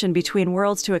dimension between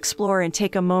worlds to explore and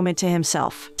take a moment to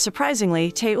himself.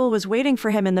 Surprisingly, Taeul was waiting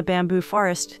for him in the bamboo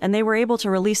forest, and they were able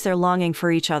to release their longing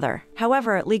for each other.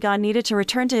 However, Lee Gon needed to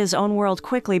return to his own world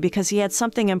quickly because he had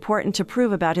something important to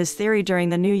prove about his theory during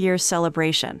the New Year's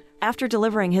celebration. After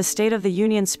delivering his State of the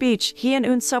Union speech, he and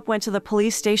Eun Sup went to the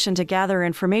police station to gather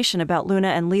information about Luna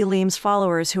and Lee Lim's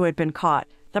followers who had been caught.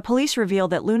 The police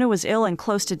revealed that Luna was ill and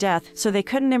close to death, so they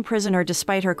couldn't imprison her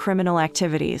despite her criminal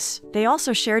activities. They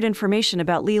also shared information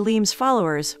about Lee Lim's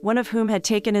followers, one of whom had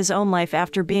taken his own life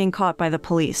after being caught by the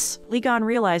police. Lee Gon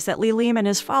realized that Lee Lim and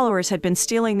his followers had been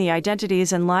stealing the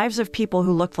identities and lives of people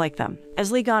who looked like them.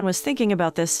 As Lee Gon was thinking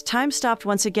about this, time stopped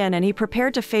once again and he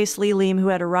prepared to face Lee Lim, who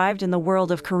had arrived in the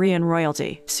world of Korean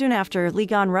royalty. Soon after, Lee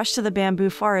Gon rushed to the bamboo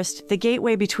forest, the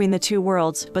gateway between the two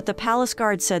worlds, but the palace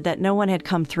guard said that no one had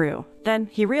come through. Then,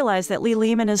 he realized that Lee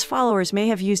Lim and his followers may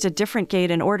have used a different gate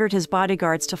and ordered his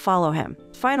bodyguards to follow him.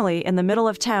 Finally, in the middle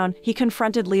of town, he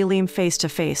confronted Lee Lim face to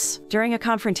face. During a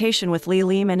confrontation with Lee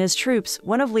Lim and his troops,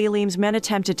 one of Lee Lim's men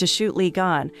attempted to shoot Lee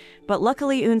Gon, but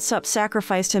luckily Eun Sup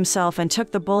sacrificed himself and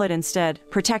took the bullet instead,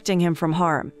 protecting him from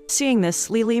harm. Seeing this,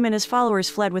 Lee Lim and his followers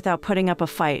fled without putting up a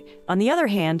fight. On the other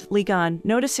hand, Lee Gon,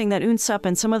 noticing that Eun Sup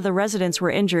and some of the residents were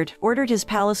injured, ordered his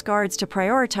palace guards to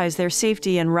prioritize their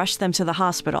safety and rush them to the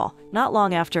hospital. Not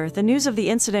long after, the news of the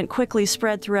incident quickly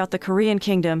spread throughout the Korean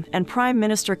kingdom, and Prime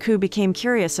Minister Koo became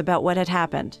curious about what had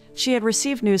happened. She had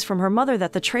received news from her mother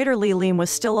that the traitor Lee Lim was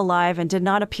still alive and did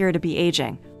not appear to be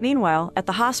aging. Meanwhile, at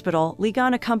the hospital, Lee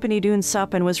Gon accompanied Eun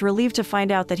Sup and was relieved to find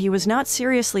out that he was not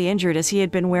seriously injured as he had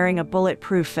been wearing a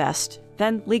bulletproof vest.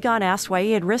 Then, Lee Gan asked why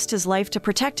he had risked his life to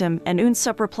protect him, and Eun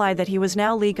Sup replied that he was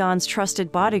now Lee Gan's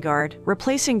trusted bodyguard,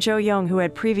 replacing Jo Young, who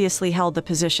had previously held the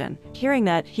position. Hearing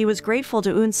that, he was grateful to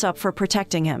Eun Sup for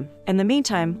protecting him. In the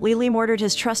meantime, Lee Lim ordered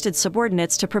his trusted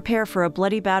subordinates to prepare for a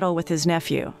bloody battle with his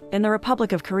nephew. In the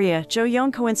Republic of Korea, Jo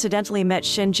Young coincidentally met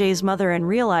Shin Jae's mother and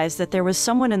realized that there was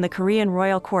someone in the Korean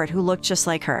royal court who looked just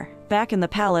like her. Back in the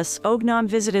palace, Ognam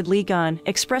visited Lee Gan,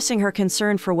 expressing her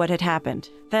concern for what had happened.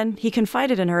 Then, he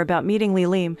confided in her about meeting Lee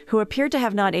Lim, who appeared to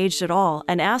have not aged at all,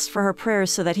 and asked for her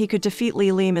prayers so that he could defeat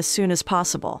Lee Lim as soon as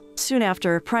possible. Soon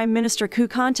after, Prime Minister Koo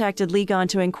contacted Lee Gan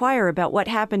to inquire about what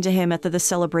happened to him at the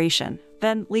celebration.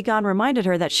 Then, Lee Gan reminded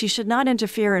her that she should not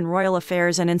interfere in royal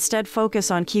affairs and instead focus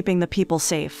on keeping the people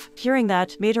safe. Hearing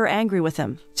that made her angry with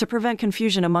him. To prevent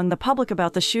confusion among the public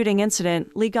about the shooting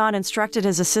incident, Lee Gan instructed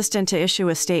his assistant to issue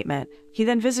a statement. He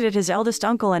then visited his eldest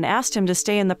uncle and asked him to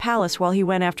stay in the palace while he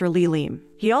went after Lee Lim.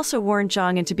 He also warned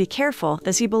Jong-un to be careful,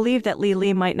 as he believed that Lee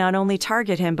Lim might not only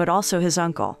target him but also his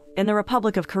uncle. In the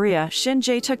Republic of Korea, Shin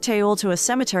Jae took Taeul to a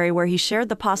cemetery where he shared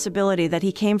the possibility that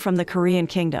he came from the Korean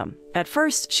kingdom. At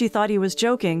first, she thought he was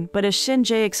joking, but as Shin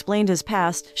Jae explained his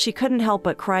past, she couldn't help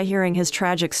but cry hearing his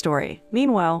tragic story.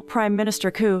 Meanwhile, Prime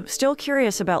Minister Koo, still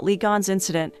curious about Lee Gan's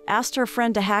incident, asked her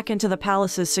friend to hack into the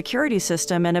palace's security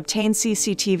system and obtain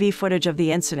CCTV footage of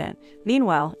the incident.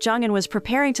 Meanwhile, Jong-un was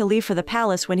preparing to leave for the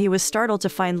palace when he was startled to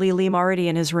find Lee Lim already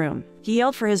in his room. He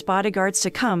yelled for his bodyguards to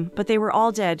come, but they were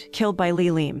all dead, killed by Lee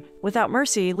Lim. Without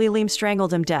mercy, Lee Lim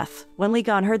strangled him to death. When Lee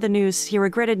Gan heard the news, he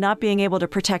regretted not being able to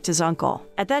protect his uncle.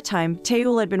 At that time,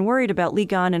 Taeul had been worried about Lee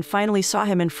Gan and finally saw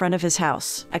him in front of his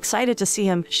house. Excited to see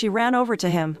him, she ran over to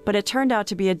him, but it turned out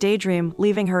to be a daydream,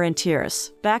 leaving her in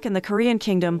tears. Back in the Korean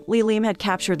kingdom, Lee Lim had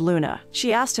captured Luna.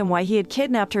 She asked him why he had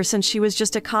kidnapped her since she was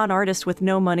just a con artist with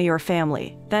no money or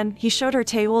family. Then, he showed her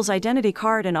Taeul's identity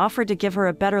card and offered to give her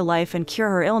a better life and cure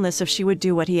her illness if she would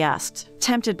do what he asked.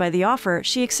 Tempted by the offer,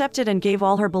 she accepted and gave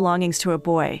all her belongings to a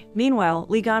boy. Meanwhile,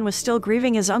 Lee Gan was still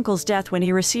grieving his uncle's death when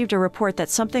he received a report that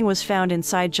something was found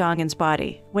inside Jong-un's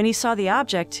body. When he saw the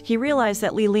object, he realized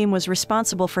that Lee Lim was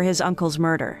responsible for his uncle's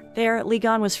murder. There, Lee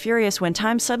Gan was furious when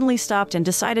time suddenly stopped and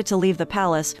decided to leave the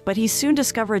palace, but he soon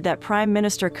discovered that Prime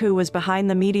Minister Koo was behind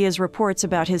the media's reports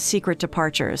about his secret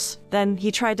departures. Then,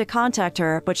 he tried to contact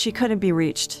her, but she couldn't be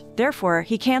reached. Therefore,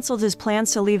 he cancelled his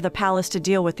plans to leave the palace to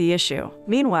deal with the issue.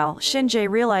 Meanwhile, Shin Jae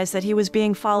realized that he was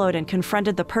being followed and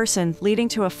confronted the person, leading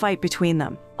to a fight between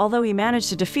them. Although he managed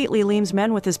to defeat Lee Lim's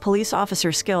men with his police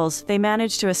officer skills, they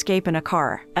managed to escape in a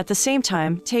car. At the same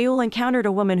time, Taeul encountered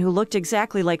a woman who looked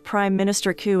exactly like Prime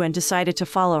Minister Koo and decided to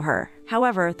follow her.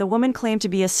 However, the woman claimed to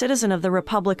be a citizen of the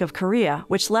Republic of Korea,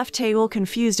 which left Taeul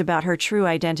confused about her true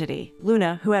identity.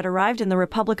 Luna, who had arrived in the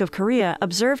Republic of Korea,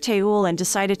 observed Taeul and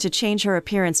decided to change her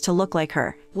appearance to look like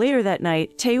her. Later that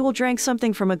night, Taeul drank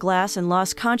something from a glass and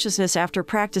lost consciousness after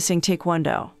practicing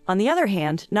taekwondo. On the other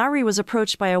hand, Nari was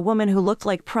approached by a woman who looked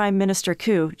like Prime Minister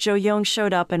Koo. Jo Young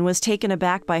showed up and was taken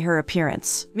aback by her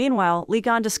appearance. Meanwhile, Lee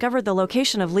Gan discovered the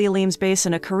location of Lee Lim's base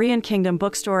in a Korean kingdom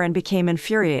bookstore and became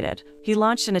infuriated. He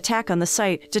launched an attack on the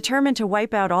site, determined to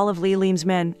wipe out all of Lee Lim's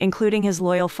men, including his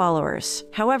loyal followers.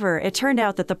 However, it turned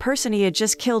out that the person he had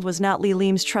just killed was not Lee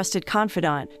Lim's trusted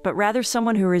confidant, but rather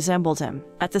someone who resembled him.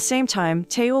 At the same time,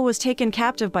 Taeul was taken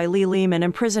captive by Lee Lim and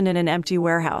imprisoned in an empty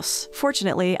warehouse.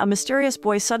 Fortunately, a mysterious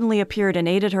boy suddenly appeared and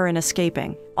aided her in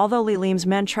escaping. Although Lee Lim's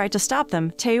men tried to stop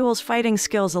them, Taeul's fighting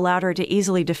skills allowed her to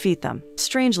easily defeat them.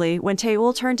 Strangely, when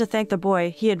Taeul turned to thank the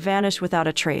boy, he had vanished without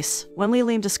a trace. When Lee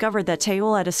Lim discovered that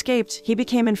Taeul had escaped, he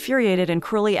became infuriated and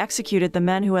cruelly executed the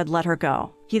men who had let her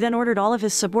go. He then ordered all of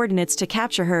his subordinates to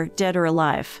capture her, dead or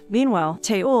alive. Meanwhile,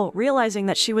 Taeul, realizing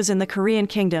that she was in the Korean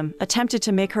kingdom, attempted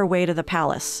to make her way to the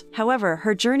palace. However,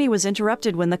 her journey was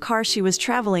interrupted when the car she was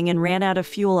traveling in ran out of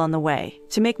fuel on the way.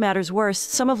 To make matters worse,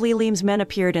 some of Lee Lim's men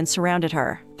appeared and surrounded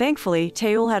her. Thankfully,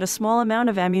 Taeul had a small amount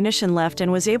of ammunition left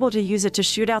and was able to use it to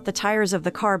shoot out the tires of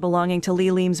the car belonging to Lee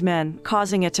Lim's men,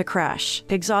 causing it to crash.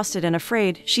 Exhausted and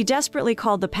afraid, she desperately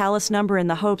called the palace number in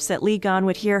the hopes that Lee Gan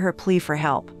would hear her plea for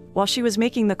help. While she was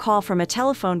making the call from a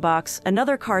telephone box,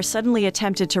 another car suddenly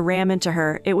attempted to ram into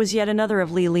her. It was yet another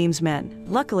of Lee Lim's men.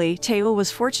 Luckily, Taeul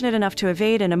was fortunate enough to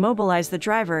evade and immobilize the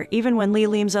driver, even when Lee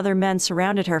Lim's other men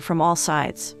surrounded her from all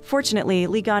sides. Fortunately,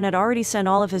 Lee Gan had already sent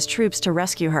all of his troops to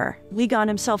rescue her. Lee Gan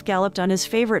himself galloped on his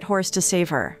favorite horse to save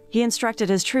her. He instructed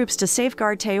his troops to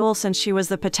safeguard Taeul since she was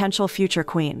the potential future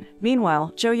queen.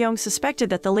 Meanwhile, Jo-young suspected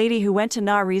that the lady who went to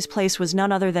Na-ri's place was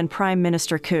none other than Prime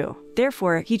Minister Koo.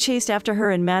 Therefore, he chased after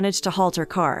her and managed to halt her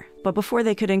car. But before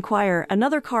they could inquire,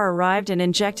 another car arrived and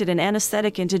injected an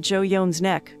anesthetic into Jo-young's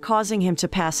neck, causing him to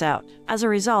pass out. As a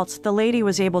result, the lady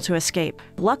was able to escape.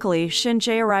 Luckily,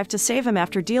 Shin-jae arrived to save him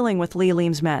after dealing with Lee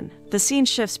Lim's men. The scene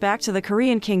shifts back to the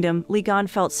Korean kingdom. Lee Gon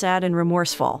felt sad and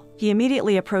remorseful. He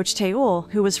immediately approached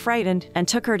Taeul, who was frightened, and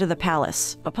took her to the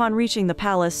palace. Upon reaching the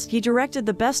palace, he directed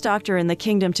the best doctor in the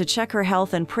kingdom to check her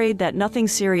health and prayed that nothing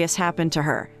serious happened to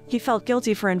her. He felt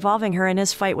guilty for involving her in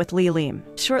his fight with Lee Lim.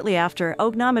 Shortly after,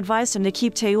 Ognam advised him to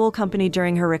keep Taeul company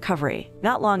during her recovery.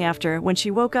 Not long after, when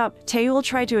she woke up, Taeul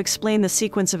tried to explain the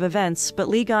sequence of events, but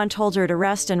Lee Gon told her to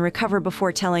rest and recover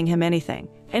before telling him anything.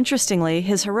 Interestingly,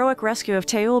 his heroic rescue of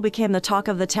Taeul became the talk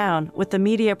of the town, with the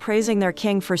media praising their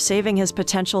king for saving his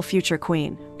potential future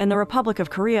queen. In the Republic of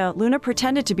Korea, Luna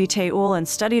pretended to be Taeul and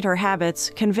studied her habits,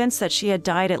 convinced that she had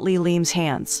died at Lee Lim's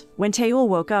hands. When Taeul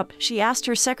woke up, she asked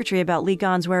her secretary about Lee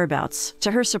Gon's whereabouts.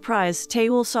 To her surprise,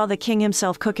 Taeul saw the king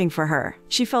himself cooking for her.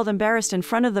 She felt embarrassed in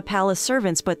front of the palace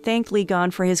servants but thanked Lee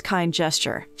Gon for his kind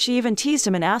gesture. She even teased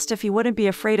him and asked if he wouldn't be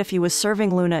afraid if he was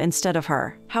serving Luna instead of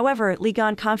her. However, Lee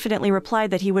Gon confidently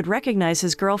replied that he would recognize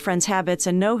his girlfriend's habits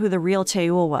and know who the real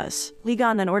Taeul was. Lee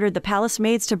Gon then ordered the palace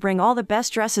maids to bring all the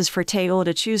best dresses for Taeul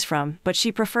to choose from, but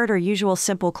she preferred her usual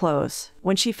simple clothes.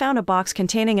 When she found a box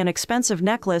containing an expensive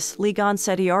necklace, Lee Gon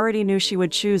said he already knew she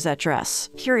would choose that dress.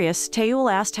 Curious,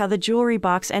 Taeul asked how the jewelry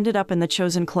box ended up in the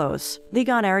chosen clothes. Lee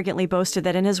Gon arrogantly boasted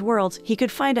that in his world, he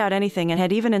could find out anything and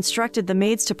had even instructed the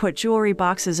maids to put jewelry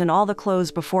boxes in all the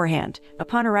clothes beforehand.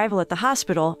 Upon arrival at the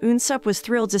hospital, Eun-sup was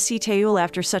thrilled to see Taeul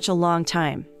after such a long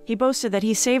time. He boasted that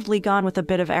he saved Lee Gon with a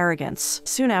bit of arrogance.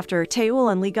 Soon after,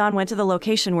 Taeul and Lee Gon went to the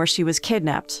location where she was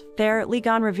kidnapped. There, Lee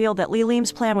Gon revealed that Lee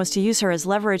Lim's plan was to use her as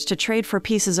leverage to trade for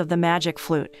pieces of the magic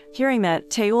flute. Hearing that,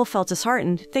 Taeul felt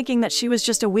disheartened, thinking that she was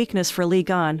just a weakness for Lee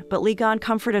Gon, but Lee Gon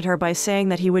comforted her by saying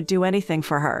that he would do anything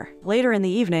for her. Later in the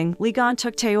evening, Lee Gon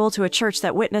took Taeul to a church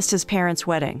that witnessed his parents'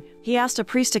 wedding. He asked a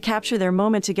priest to capture their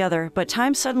moment together, but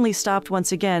time suddenly stopped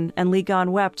once again, and Lee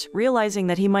Gon wept, realizing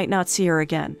that he might not see her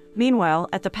again. Meanwhile,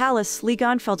 at the palace, Lee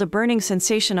Gon felt a burning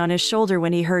sensation on his shoulder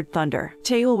when he heard thunder.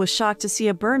 Taeul was shocked to see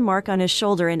a burn mark on his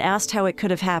shoulder and asked how it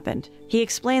could have happened. He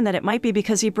explained that it might be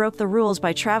because he broke the rules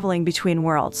by traveling between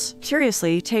worlds.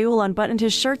 Curiously, Taeul unbuttoned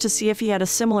his shirt to see if he had a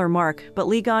similar mark, but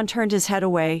Lee Gon turned his head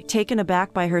away, taken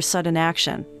aback by her sudden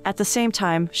action. At the same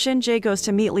time, Shin-jae goes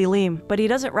to meet Lee Lim, but he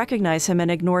doesn't recognize him and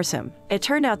ignores him. It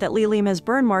turned out that Lee Lim has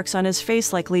burn marks on his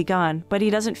face like Lee Gon, but he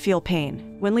doesn't feel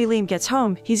pain. When Lee Lim gets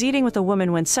home, he's eating with a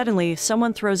woman when suddenly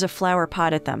someone throws a flower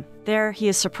pot at them. There, he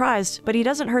is surprised, but he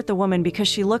doesn't hurt the woman because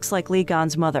she looks like Lee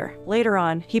Gon's mother. Later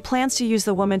on, he plans to use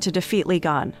the woman to defeat Lee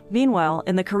Gon. Meanwhile,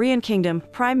 in the Korean kingdom,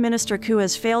 Prime Minister Koo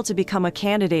has failed to become a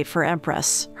candidate for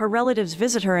Empress. Her relatives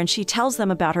visit her and she tells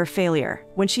them about her failure.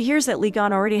 When she hears that Lee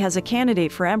Gon already has a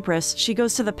candidate for Empress, she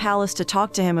goes to the palace to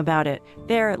talk to him about it.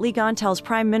 There, Lee Gon tells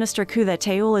Prime Minister Koo that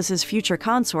Taeul is his future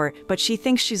consort, but she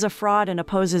thinks she's a fraud and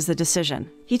opposes the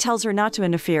decision. He tells her not to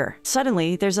interfere.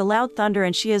 Suddenly, there's a loud thunder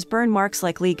and she has burn marks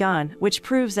like Lee Gon, which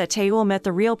proves that Taeul met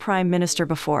the real prime minister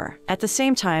before. At the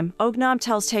same time, Ognam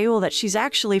tells Taeul that she's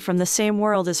actually from the same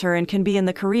world as her and can be in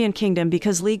the Korean kingdom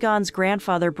because Lee Gon's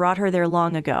grandfather brought her there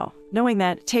long ago. Knowing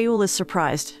that, Taeul is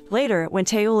surprised. Later, when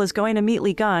Taeul is going to meet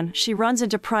Lee Gon, she runs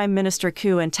into Prime Minister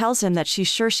Koo and tells him that she's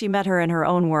sure she met her in her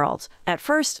own world. At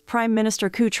first, Prime Minister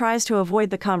Koo tries to avoid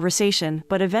the conversation,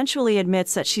 but eventually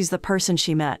admits that she's the person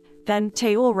she met. Then,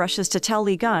 Taeul rushes to tell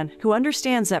Lee Gon, who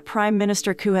understands that Prime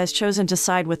Minister Koo has chosen to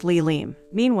side with Lee Lim.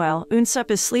 Meanwhile, Eun-sup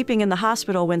is sleeping in the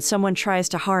hospital when someone tries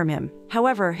to harm him.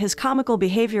 However, his comical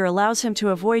behavior allows him to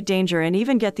avoid danger and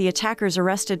even get the attackers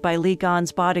arrested by Lee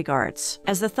Gon's bodyguards.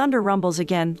 As the thunder rumbles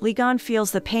again, Lee Gon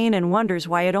feels the pain and wonders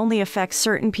why it only affects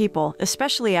certain people,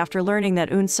 especially after learning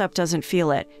that Eun-sup doesn't feel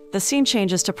it. The scene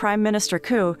changes to Prime Minister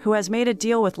Koo, who has made a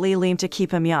deal with Lee Lim to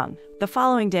keep him young. The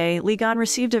following day, Lee Gon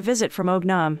received a visit from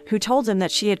Ognam, who told him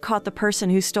that she had caught the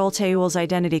person who stole Taeul's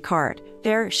identity card.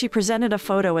 There, she presented a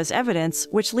photo as evidence,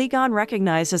 which Lee Gon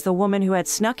recognized as the woman who had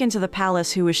snuck into the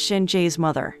palace who was Shin-jae's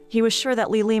mother. He was sure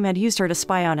that Lee Lim had used her to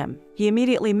spy on him. He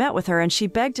immediately met with her and she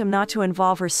begged him not to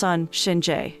involve her son,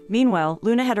 Shin-jae. Meanwhile,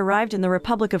 Luna had arrived in the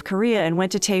Republic of Korea and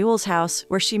went to Taeul's house,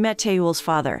 where she met Taeul's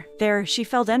father. There, she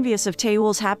felt envious of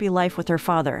Taeul's happy life with her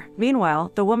father.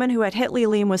 Meanwhile, the woman who had hit Lee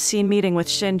Lim was seen meeting with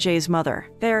Shin-jae's mother.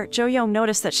 There, Jo-young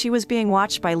noticed that she was being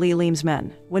watched by Lee Lim's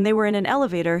men. When they were in an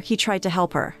elevator, he tried to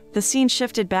help her. The scene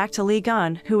shifted back to Lee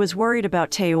Gon, who was worried about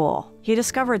Taeul. he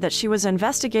discovered that she was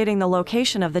investigating the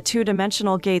location of the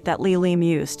two-dimensional gate that Li Lim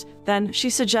used. Then, she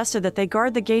suggested that they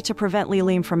guard the gate to prevent Li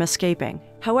Lim from escaping.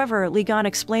 However, Li Gan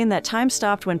explained that time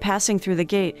stopped when passing through the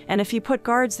gate, and if he put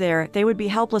guards there, they would be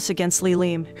helpless against Li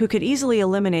Lim, who could easily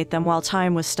eliminate them while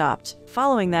time was stopped.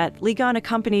 Following that, Li Gan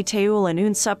accompanied Taeul and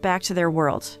Eun Sup back to their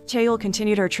world. Taeul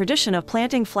continued her tradition of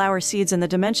planting flower seeds in the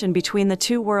dimension between the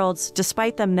two worlds,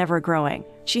 despite them never growing.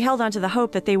 She held on to the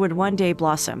hope that they would one day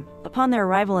blossom. Upon their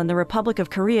arrival in the Republic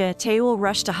of Korea, Taeul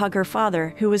rushed to hug her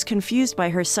father, who was confused by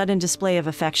her sudden display of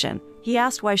affection. He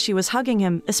asked why she was hugging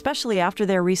him, especially after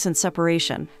their recent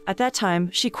separation. At that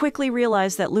time, she quickly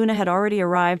realized that Luna had already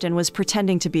arrived and was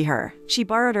pretending to be her. She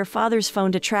borrowed her father's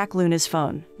phone to track Luna's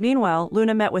phone. Meanwhile,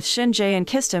 Luna met with Shin Jae and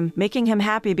kissed him, making him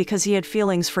happy because he had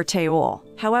feelings for Taeul.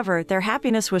 However, their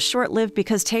happiness was short-lived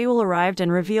because Taeul arrived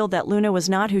and revealed that Luna was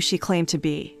not who she claimed to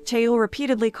be. Taeul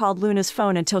repeatedly called Luna's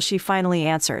phone until she finally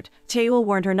answered. Taeul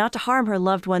warned her not to harm her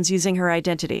loved ones using her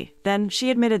identity. Then, she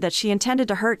admitted that she intended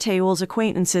to hurt Taeul's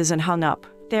acquaintances and hung up.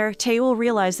 There, Taeul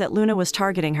realized that Luna was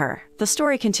targeting her. The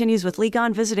story continues with Li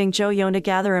Gan visiting Jo Yeon to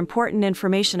gather important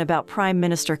information about Prime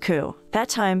Minister Koo. That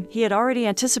time, he had already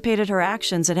anticipated her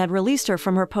actions and had released her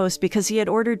from her post because he had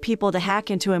ordered people to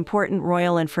hack into important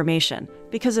royal information.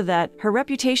 Because of that, her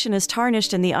reputation is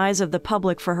tarnished in the eyes of the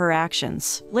public for her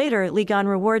actions. Later, Li Gan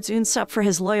rewards Eun Sup for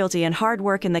his loyalty and hard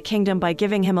work in the kingdom by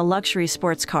giving him a luxury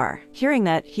sports car. Hearing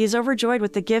that, he is overjoyed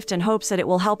with the gift and hopes that it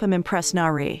will help him impress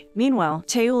Nari. Meanwhile,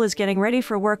 Taeul is getting ready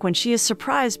for work when she is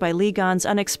surprised by Li Gan's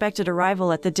unexpected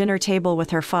arrival at the dinner table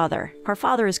with her father. Her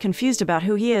father is confused about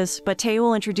who he is, but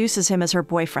Taeul introduces him as her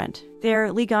boyfriend.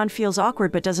 There, Li Gan feels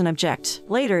awkward but doesn't object.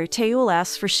 Later, Taeul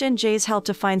asks for Shin Jae's help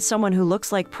to find someone who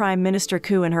looks like Prime Minister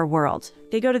Koo in her world.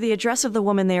 They go to the address of the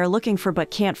woman they are looking for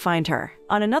but can't find her.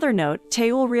 On another note,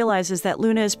 Taeul realizes that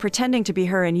Luna is pretending to be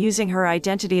her and using her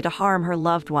identity to harm her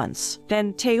loved ones.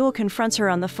 Then, Taeul confronts her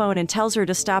on the phone and tells her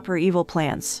to stop her evil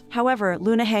plans. However,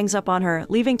 Luna hangs up on her,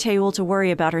 leaving Taeul to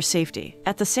worry about her safety.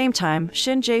 At the same time,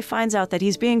 Shin Jae finds out that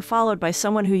he's being followed by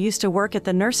someone who used to work at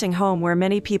the nursing home where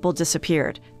many people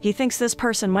disappeared. He thinks this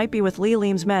person might be with Li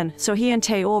Lim's men, so he and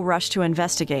Taeul rush to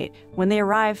investigate. When they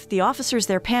arrive, the officers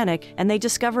there panic, and they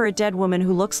discover a dead woman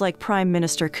who looks like Prime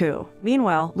Minister Koo.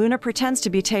 Meanwhile, Luna pretends to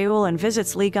be Taeul and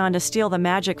visits Li Gan to steal the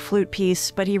magic flute piece,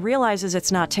 but he realizes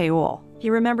it's not Taeul. He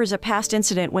remembers a past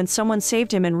incident when someone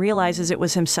saved him and realizes it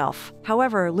was himself.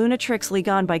 However, Luna tricks Li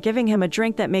Gan by giving him a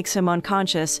drink that makes him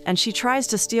unconscious, and she tries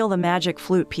to steal the magic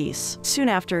flute piece. Soon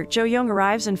after, Jo Young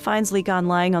arrives and finds Li Gan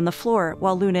lying on the floor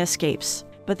while Luna escapes.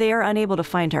 But they are unable to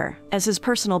find her. As his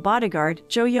personal bodyguard,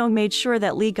 Jo Young made sure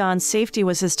that Li Gan's safety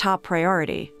was his top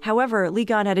priority. However, Li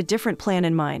Gan had a different plan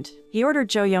in mind. He ordered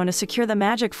Jo Young to secure the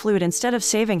magic flute instead of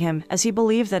saving him, as he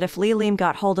believed that if Li Lim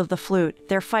got hold of the flute,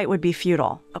 their fight would be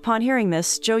futile. Upon hearing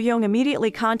this, Jo Young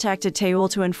immediately contacted Taeul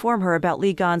to inform her about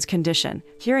Li Gan's condition.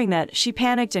 Hearing that, she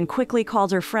panicked and quickly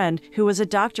called her friend, who was a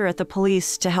doctor at the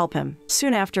police, to help him.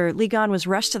 Soon after, Li Gan was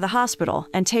rushed to the hospital,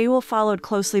 and Taeul followed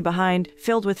closely behind,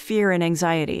 filled with fear and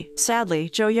anxiety. Sadly,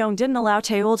 Jo Young didn't allow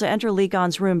Taeul to enter Li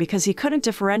Gan's room because he couldn't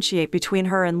differentiate between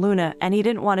her and Luna, and he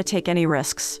didn't want to take any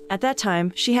risks. At that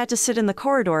time, she had to sit in the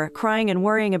corridor, crying and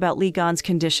worrying about Li Gan's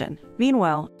condition.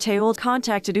 Meanwhile, Taeul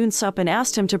contacted Eun Sup and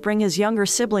asked him to bring his younger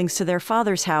siblings to their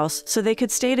father's house so they could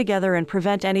stay together and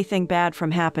prevent anything bad from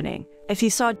happening. If he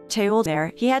saw Taeul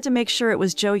there, he had to make sure it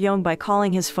was Jo Young by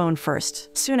calling his phone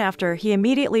first. Soon after, he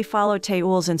immediately followed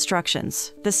Taeul's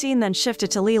instructions. The scene then shifted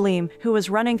to Li Lim, who was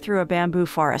running through a bamboo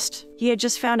forest. He had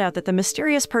just found out that the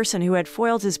mysterious person who had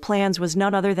foiled his plans was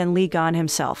none other than Li Gan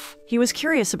himself. He was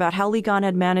curious about how Li Gan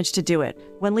had managed to do it.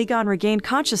 When Li Gan regained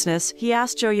consciousness, he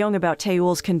asked Jo Young about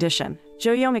Taeul's condition.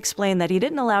 Jo Young explained that he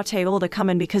didn't allow Taeul to come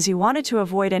in because he wanted to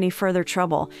avoid any further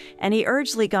trouble, and he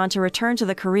urged Li Gan to return to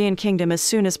the Korean kingdom as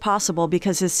soon as possible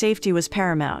because his safety was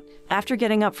paramount. After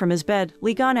getting up from his bed,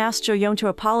 Li Gan asked Jo Young to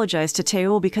apologize to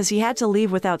Taeul because he had to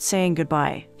leave without saying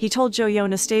goodbye. He told Jo Young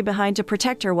to stay behind to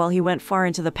protect her while he went far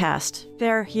into the past.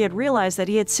 There, he had realized that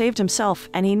he had saved himself,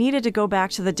 and he needed to go back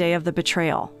to the day of the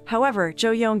betrayal. However,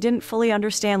 Jo Young didn't fully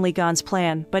understand Li Gan's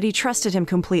plan, but he trusted him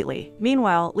completely.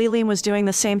 Meanwhile, Li Lim was doing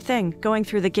the same thing, going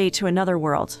through the gate to another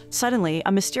world. Suddenly,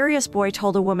 a mysterious boy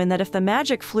told a woman that if the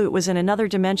magic flute was in another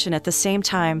dimension at the same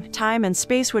time, time and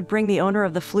space would bring the owner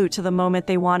of the flute to the moment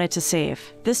they wanted to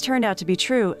save. This turned out to be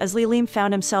true, as Li Lim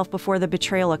found himself before the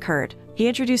betrayal occurred. He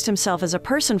introduced himself as a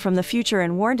person from the future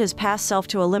and warned his past self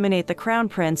to eliminate the crown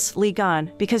prince, Li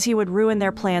Gan, because he would ruin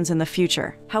their plans in the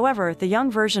future. However, the young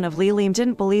version of Li Lim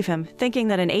didn't believe him, thinking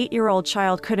that an 8-year-old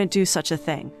child couldn't do such a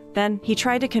thing. Then, he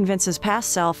tried to convince his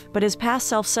past self, but his past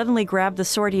self suddenly grabbed the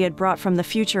sword he had brought from the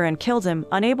future and killed him,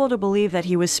 unable to believe that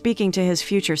he was speaking to his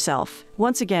future self.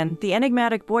 Once again, the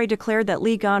enigmatic boy declared that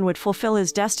Li Gan would fulfill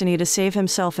his destiny to save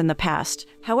himself in the past.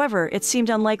 However, it seemed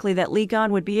unlikely that Li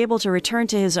Gan would be able to return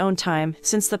to his own time,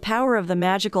 since the power of the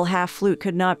magical half-flute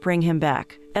could not bring him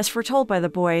back. As foretold by the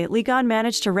boy, Li Gan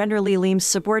managed to render Li Lim's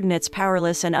subordinates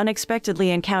powerless and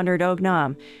unexpectedly encountered Og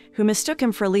Nam, who mistook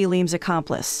him for Li Lim's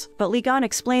accomplice. But Li Gan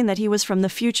explained that he was from the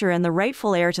future and the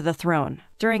rightful heir to the throne.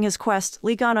 During his quest,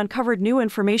 Li Gan uncovered new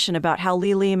information about how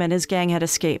Li Lim and his gang had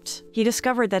escaped. He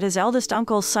discovered that his eldest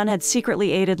uncle's son had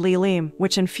secretly aided Li Lim,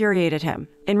 which infuriated him.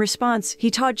 In response,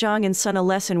 he taught Zhang and Sun a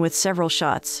lesson with several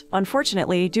shots.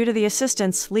 Unfortunately, due to the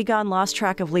assistance, Li Gan lost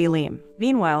track of Li Lim.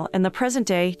 Meanwhile, in the present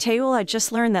day, Taeul had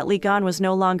just learned that Li Gan was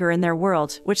no longer in their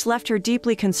world, which left her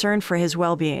deeply concerned for his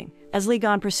well-being. As Li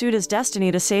Gan pursued his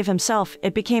destiny to save himself,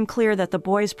 it became clear that the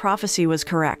boy's prophecy was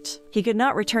correct. He could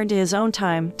not return to his own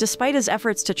time, despite his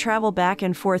efforts to travel back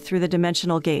and forth through the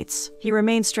dimensional gates. He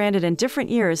remained stranded in different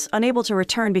years, unable to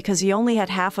return because he only had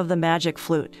half of the magic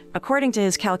flute. According to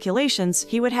his calculations,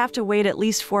 he would have to wait at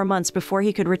least 4 months before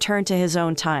he could return to his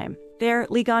own time. There,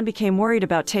 Li Gan became worried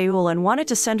about Taeul and wanted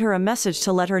to send her a message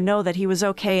to let her know that he was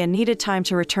okay and needed time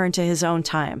to return to his own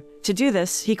time. To do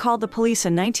this, he called the police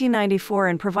in 1994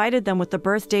 and provided them with the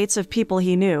birth dates of people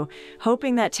he knew,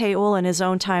 hoping that Taeul in his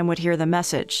own time would hear the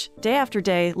message. Day after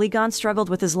day, Li Gan struggled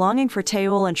with his longing for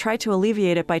Taeul and tried to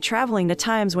alleviate it by traveling to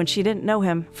times when she didn't know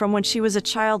him, from when she was a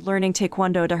child learning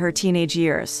taekwondo to her teenage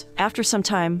years. After some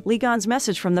time, Li Gan's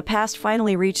message from the past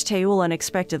finally reached Taeul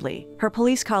unexpectedly. Her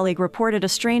police colleague reported a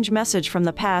strange message from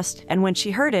the past, and when she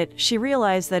heard it, she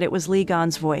realized that it was Li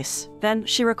Gan's voice. Then,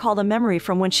 she recalled a memory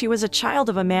from when she was a child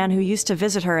of a man who used to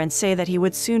visit her and say that he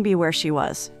would soon be where she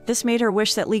was. This made her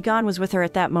wish that Li Gan was with her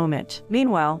at that moment.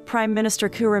 Meanwhile, Prime Minister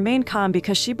Ku remained calm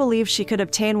because she believed she could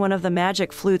obtain one of the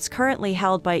magic flutes currently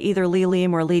held by either Li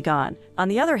Lim or Li Gan. On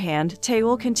the other hand,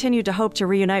 Taeul continued to hope to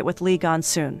reunite with Li Gan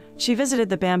soon. She visited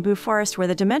the bamboo forest where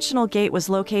the dimensional gate was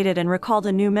located and recalled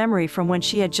a new memory from when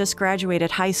she had just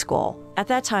graduated high school. At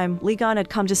that time, Li Gan had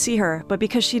come to see her, but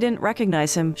because she didn't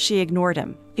recognize him, she ignored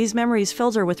him. These memories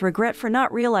filled her with regret for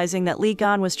not realizing that Li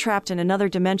Gan was trapped in another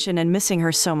dimension and missing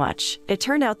her so much. It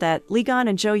turned out that Li Gan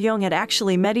and Jo Young had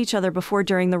actually met each other before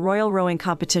during the royal rowing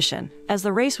competition. As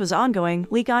the race was ongoing,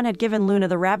 Li Gan had given Luna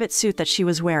the rabbit suit that she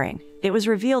was wearing. It was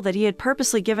revealed that he had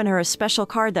purposely given her a special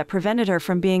card that prevented her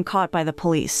from being caught by the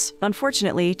police.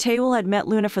 Unfortunately, Taeul had met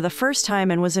Luna for the first time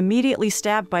and was immediately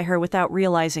stabbed by her without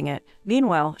realizing it.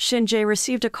 Meanwhile, Shin Jae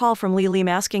received a call from Li Lim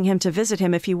asking him to visit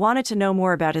him if he wanted to know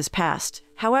more about his past.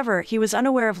 However, he was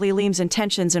unaware of Li Lim's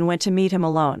intentions and went to meet him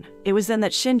alone. It was then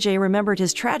that Shin Jae remembered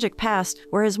his tragic past,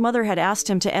 where his mother had asked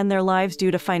him to end their lives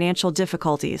due to financial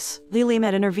difficulties. Li Lim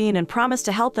had intervened and promised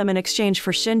to help them in exchange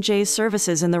for Shin Jae's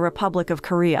services in the Republic of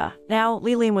Korea. Now,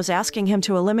 Li Lim was asking him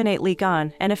to eliminate Li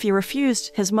Gan, and if he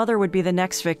refused, his mother would be the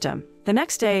next victim. The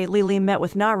next day, Li Lim met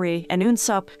with Nari, and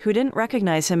Eun-sup, who didn't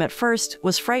recognize him at first,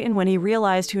 was frightened when he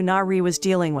realized who Nari was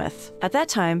dealing with. At that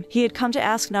time, he had come to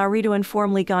ask Nari to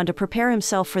inform Li Gan to prepare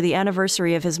himself for the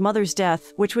anniversary of his mother's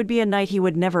death, which would be a night he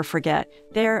would never forget.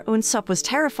 There, Eun-sup was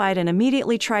terrified and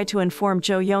immediately tried to inform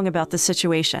Jo Young about the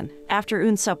situation. After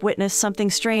Eun-sup witnessed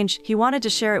something strange, he wanted to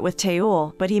share it with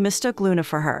Taeul, but he mistook Luna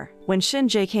for her. When Shin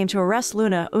Jae came to arrest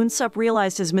Luna, Eun-sup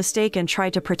realized his mistake and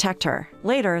tried to protect her.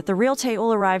 Later, the real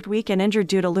Taeul arrived weak and injured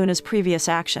due to Luna's previous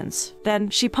actions. Then,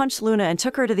 she punched Luna and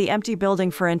took her to the empty building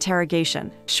for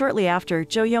interrogation. Shortly after,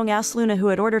 Jo Young asked Luna who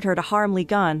had ordered her to harm Li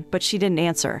Gan, but she didn't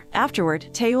answer. Afterward,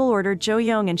 Taeul ordered Jo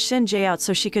Young and Shin Jae out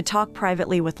so she could talk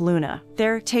privately with Luna.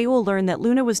 There, Taeul learned that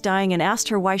Luna was dying and asked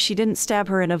her why she didn't stab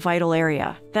her in a vital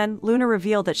area. Then, Luna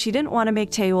revealed that she didn't want to make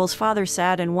Taeul's father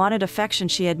sad and wanted affection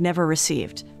she had never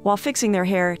received. While fixing their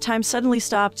hair, time suddenly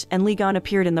stopped and Li Gan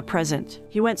appeared in the present.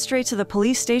 He went straight to the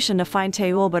police station to find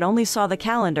Taeul but only saw the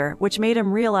calendar, which made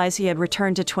him realize he had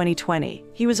returned to 2020.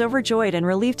 He was overjoyed and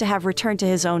relieved to have returned to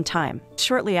his own time.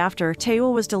 Shortly after,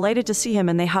 Taeul was delighted to see him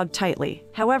and they hugged tightly.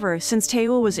 However, since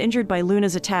Taeul was injured by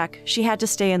Luna's attack, she had to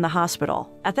stay in the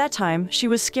hospital. At that time, she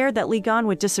was scared that Li Gan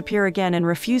would disappear again and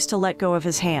refused to let go of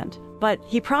his hand. But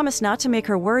he promised not to make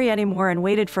her worry anymore and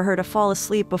waited for her to fall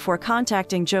asleep before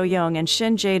contacting Jo Young and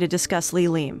Shin Jae to discuss Li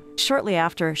Lim. Shortly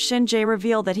after, Shin Jae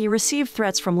revealed that he received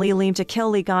threats from Li Lim to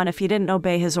kill Li Gan if he didn't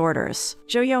obey his orders.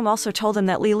 Jo Young also told him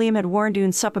that Li Lim had warned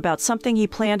Eun-sup about something he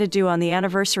planned to do on the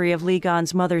anniversary of Li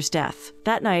Gan's mother's death.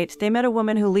 That night, they met a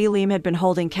woman who Li Lim had been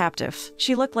holding captive.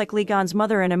 She looked like Li Gan's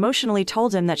mother and emotionally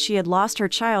told him that she had lost her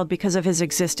child because of his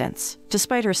existence.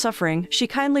 Despite her suffering, she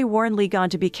kindly warned Li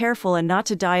Gan to be careful and not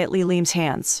to die at Li Lim's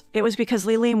hands. It was because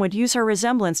Li Lim would use her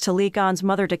resemblance to Li Gan's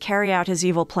mother to carry out his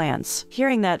evil plans.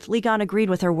 Hearing that, Li Gan agreed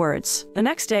with her words. The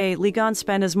next day, Li Gan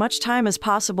spent as much time as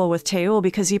possible with Taeul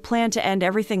because he planned to end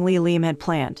everything Li Lim had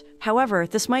planned. However,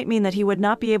 this might mean that he would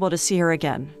not be able to see her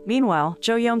again. Meanwhile,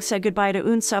 Jo Young said goodbye to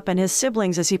Eun-sup and his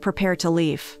siblings as he prepared to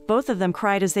leave. Both of them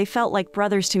cried as they felt like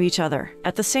brothers to each other.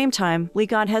 At the same time, Li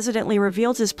Gan hesitantly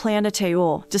revealed his plan to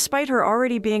Taeul, despite her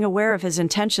already being aware of his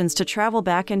intentions to travel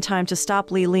back in time to stop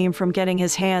Li Lim from getting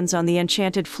his hands on the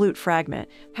enchanted flute fragment.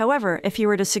 However, if he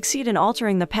were to succeed in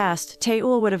altering the past,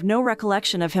 Taeul would have no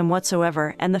recollection of him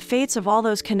whatsoever, and the fates of all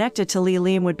those connected to Li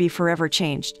Lim would be forever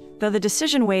changed. Though the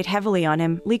decision weighed heavily on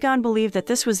him, Li Gan believed that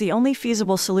this was the only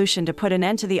feasible solution to put an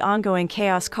end to the ongoing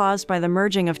chaos caused by the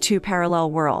merging of two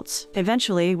parallel worlds.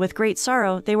 Eventually, with great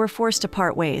sorrow, they were forced to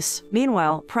part ways.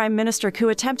 Meanwhile, Prime Minister Koo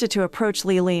attempted to approach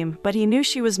Li Lim, but he knew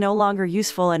she was no longer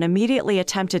useful and immediately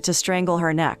attempted to strangle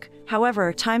her neck.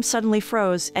 However, time suddenly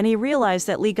froze, and he realized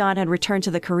that Li Gan had returned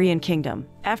to the Korean kingdom.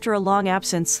 After a long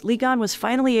absence, Li Gan was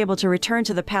finally able to return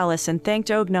to the palace and thanked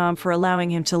Ognam for allowing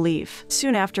him to leave.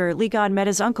 Soon after, Li Gan met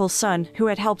his uncle's son, who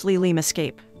had helped Li Lim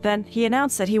escape. Then, he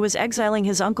announced that he was exiling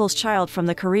his uncle's child from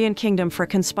the Korean kingdom for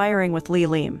conspiring with Li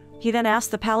Lim. He then asked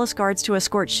the palace guards to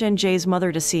escort Shin Jae's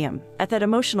mother to see him. At that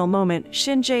emotional moment,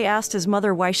 Shin Jae asked his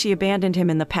mother why she abandoned him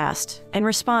in the past. In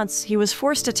response, he was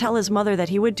forced to tell his mother that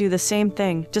he would do the same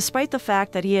thing, despite the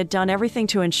fact that he had done everything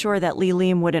to ensure that Li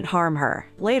Lim wouldn't harm her.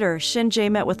 Later, Shin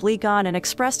Jae met with Li Gan and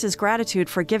expressed his gratitude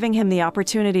for giving him the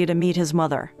opportunity to meet his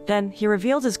mother. Then, he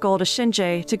revealed his goal to Shin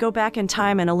Jae to go back in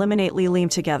time and eliminate Li Lim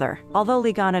together. Although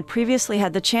Li Gan had previously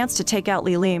had the chance to take out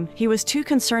Li Lim, he was too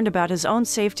concerned about his own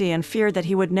safety and feared that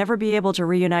he would never be able to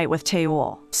reunite with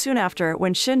Taeul. Soon after,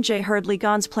 when Shin Jae heard Li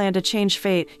Gan's plan to change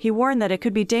fate, he warned that it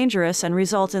could be dangerous and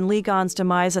result in Li Gan's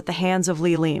demise at the hands of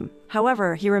Li Lim.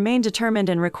 However, he remained determined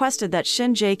and requested that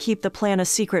Shin Jae keep the plan a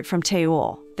secret from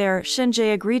Taeul. There, Shin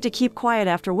Jae agreed to keep quiet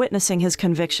after witnessing his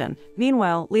conviction.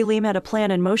 Meanwhile, Li Lim had a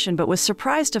plan in motion but was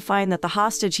surprised to find that the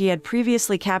hostage he had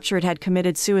previously captured had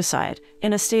committed suicide.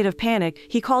 In a state of panic,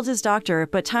 he called his doctor,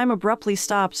 but time abruptly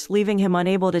stopped, leaving him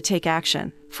unable to take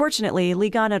action. Fortunately, Li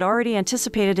Gan had already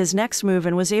anticipated his next move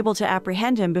and was able to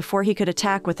apprehend him before he could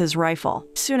attack with his rifle.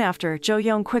 Soon after, Jo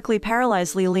Young quickly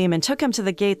paralyzed Li Lim and took him to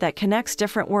the gate that connects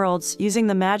different worlds, using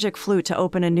the magic flute to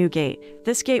open a new gate.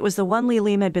 This gate was the one Li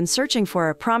Lim had been searching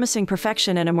for, promising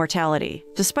perfection and immortality.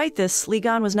 Despite this, Li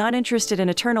Gan was not interested in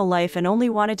eternal life and only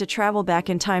wanted to travel back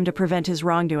in time to prevent his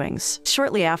wrongdoings.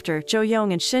 Shortly after, Jo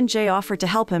Young and Shin Jae offered to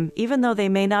help him, even though they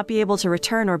may not be able to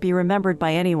return or be remembered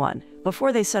by anyone.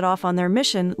 Before they set off on their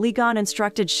mission, Li Gan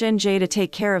instructed Shin Jae to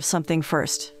take care of something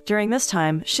first. During this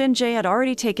time, Shin Jae had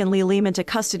already taken Li Lim into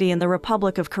custody in the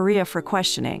Republic of Korea for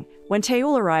questioning. When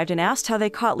Taeul arrived and asked how they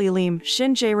caught Li Lim,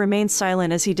 Shin Jae remained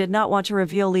silent as he did not want to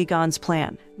reveal Li Gan's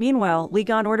plan. Meanwhile, Li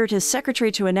Gan ordered his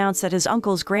secretary to announce that his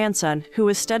uncle's grandson, who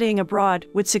was studying abroad,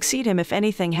 would succeed him if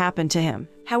anything happened to him.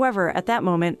 However, at that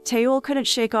moment, Taeul couldn't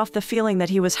shake off the feeling that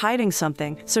he was hiding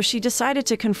something, so she decided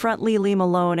to confront Li Lim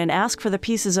alone and ask for the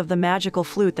pieces of the magical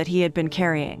flute that he had been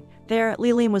carrying. There,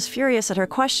 Li Lim was furious at her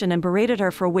question and berated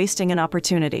her for wasting an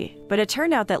opportunity. But it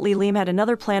turned out that Li Lim had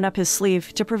another plan up his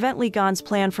sleeve to prevent Li Gan's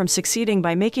plan from succeeding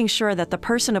by making sure that the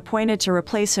person appointed to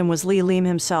replace him was Li Lim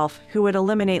himself, who would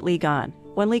eliminate Li Gan.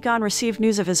 When Li Gan received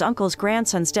news of his uncle's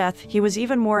grandson's death, he was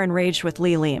even more enraged with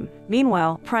Li Lim.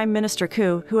 Meanwhile, Prime Minister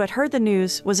Koo, who had heard the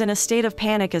news, was in a state of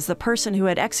panic as the person who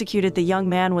had executed the young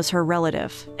man was her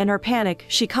relative. In her panic,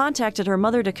 she contacted her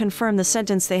mother to confirm the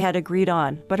sentence they had agreed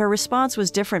on, but her response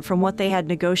was different from what they had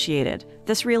negotiated.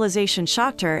 This realization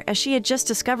shocked her, as she had just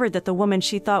discovered that the woman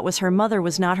she thought was her mother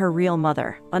was not her real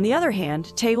mother. On the other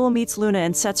hand, Taeul meets Luna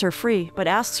and sets her free, but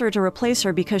asks her to replace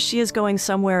her because she is going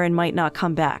somewhere and might not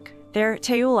come back. There,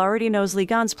 Taeul already knows Li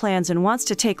Gan's plans and wants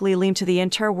to take Li Lim to the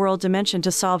interworld dimension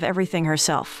to solve everything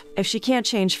herself. If she can't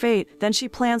change fate, then she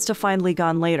plans to find Li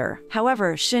Gan later.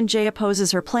 However, Shin Jae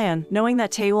opposes her plan, knowing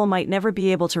that Taeul might never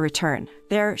be able to return.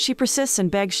 There, she persists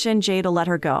and begs Shin Jae to let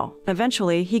her go.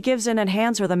 Eventually, he gives in and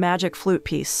hands her the magic flute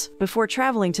piece. Before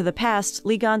traveling to the past,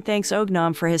 Li Gan thanks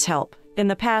Ognam for his help. In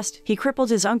the past, he crippled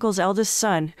his uncle's eldest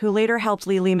son, who later helped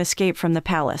Li Lim escape from the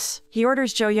palace. He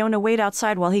orders Jo Young to wait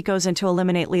outside while he goes in to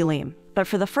eliminate Li Lim. But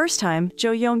for the first time,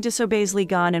 Jo Young disobeys Li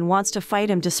Gan and wants to fight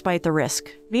him despite the risk.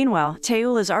 Meanwhile,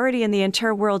 Taeul is already in the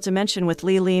interworld dimension with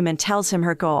Li Lim and tells him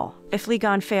her goal. If Li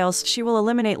Gan fails, she will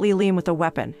eliminate Li Lim with a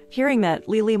weapon. Hearing that,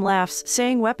 Li Lim laughs,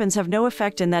 saying weapons have no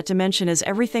effect in that dimension as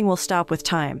everything will stop with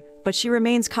time. But she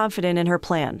remains confident in her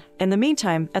plan. In the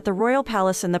meantime, at the royal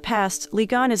palace in the past, Li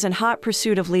Gan is in hot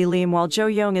pursuit of Li Lim while Jo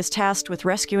Young is tasked with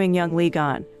rescuing young Li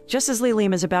Gan. Just as Li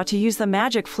Lim is about to use the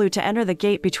magic flute to enter the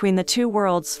gate between the two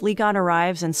worlds, Li Gan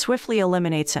arrives and swiftly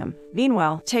eliminates him.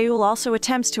 Meanwhile, Taeul also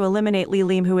attempts to eliminate Li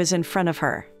Lim, who is in front of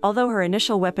her. Although her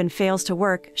initial weapon fails to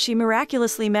work, she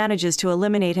miraculously manages to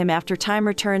eliminate him after time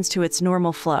returns to its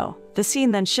normal flow. The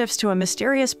scene then shifts to a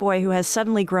mysterious boy who has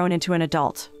suddenly grown into an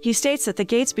adult. He states that the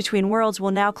gates between worlds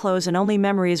will now close and only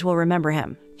memories will remember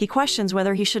him. He questions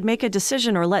whether he should make a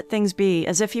decision or let things be,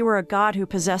 as if he were a god who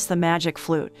possessed the magic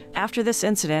flute. After this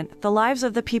incident, the lives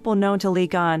of the people known to Li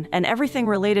Gan and everything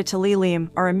related to Li Lim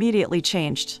are immediately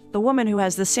changed. The woman who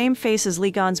has the same face as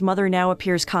Li Gan's mother now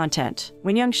appears content.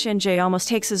 When young Shin-jae almost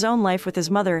takes his own life with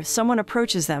his mother, someone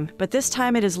approaches them, but this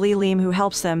time it is Li Lim who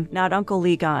helps them, not Uncle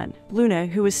Li Gan. Luna,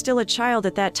 who is still a child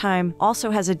at that time, also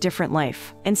has a different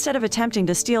life. Instead of attempting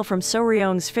to steal from So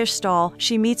Ryong's fish stall,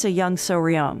 she meets a young So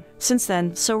Ryong. Since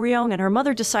then, So Ryong and her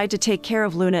mother decide to take care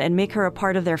of Luna and make her a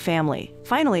part of their family.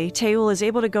 Finally, Taeul is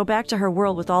able to go back to her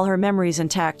world with all her memories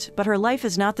intact, but her life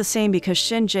is not the same because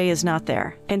Shin-jae is not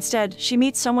there. Instead, she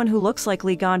meets someone who looks like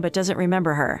Li Gan but doesn't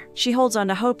remember her. She holds on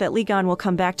to hope that Li Gan will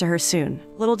come back to her soon.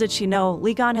 Little did she know,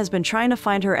 Li Gan has been trying to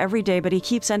find her every day, but he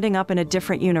keeps ending up in a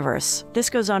different universe. This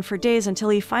goes on for days until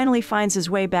he finally finds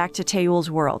his way back to Taeul's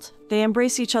world. They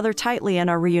embrace each other tightly and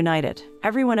are reunited.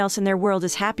 Everyone else in their world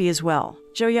is happy as well.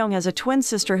 Jo Young has a twin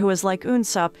sister who is like Eun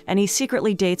Sup, and he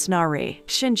secretly dates Nari.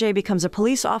 Shin-jae becomes a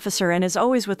police officer and is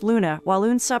always with Luna, while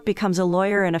Eun Sup becomes a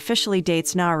lawyer and officially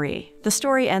dates Nari. The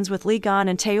story ends with Li Gan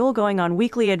and Taeul going on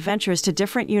weekly adventures to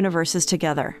different universes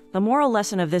together. The moral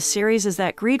lesson of this series is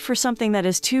that greed for something that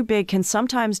is too big can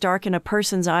sometimes darken a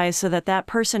person's eyes, so that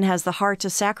person has the heart to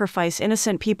sacrifice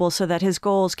innocent people so that his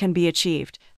goals can be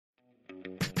achieved.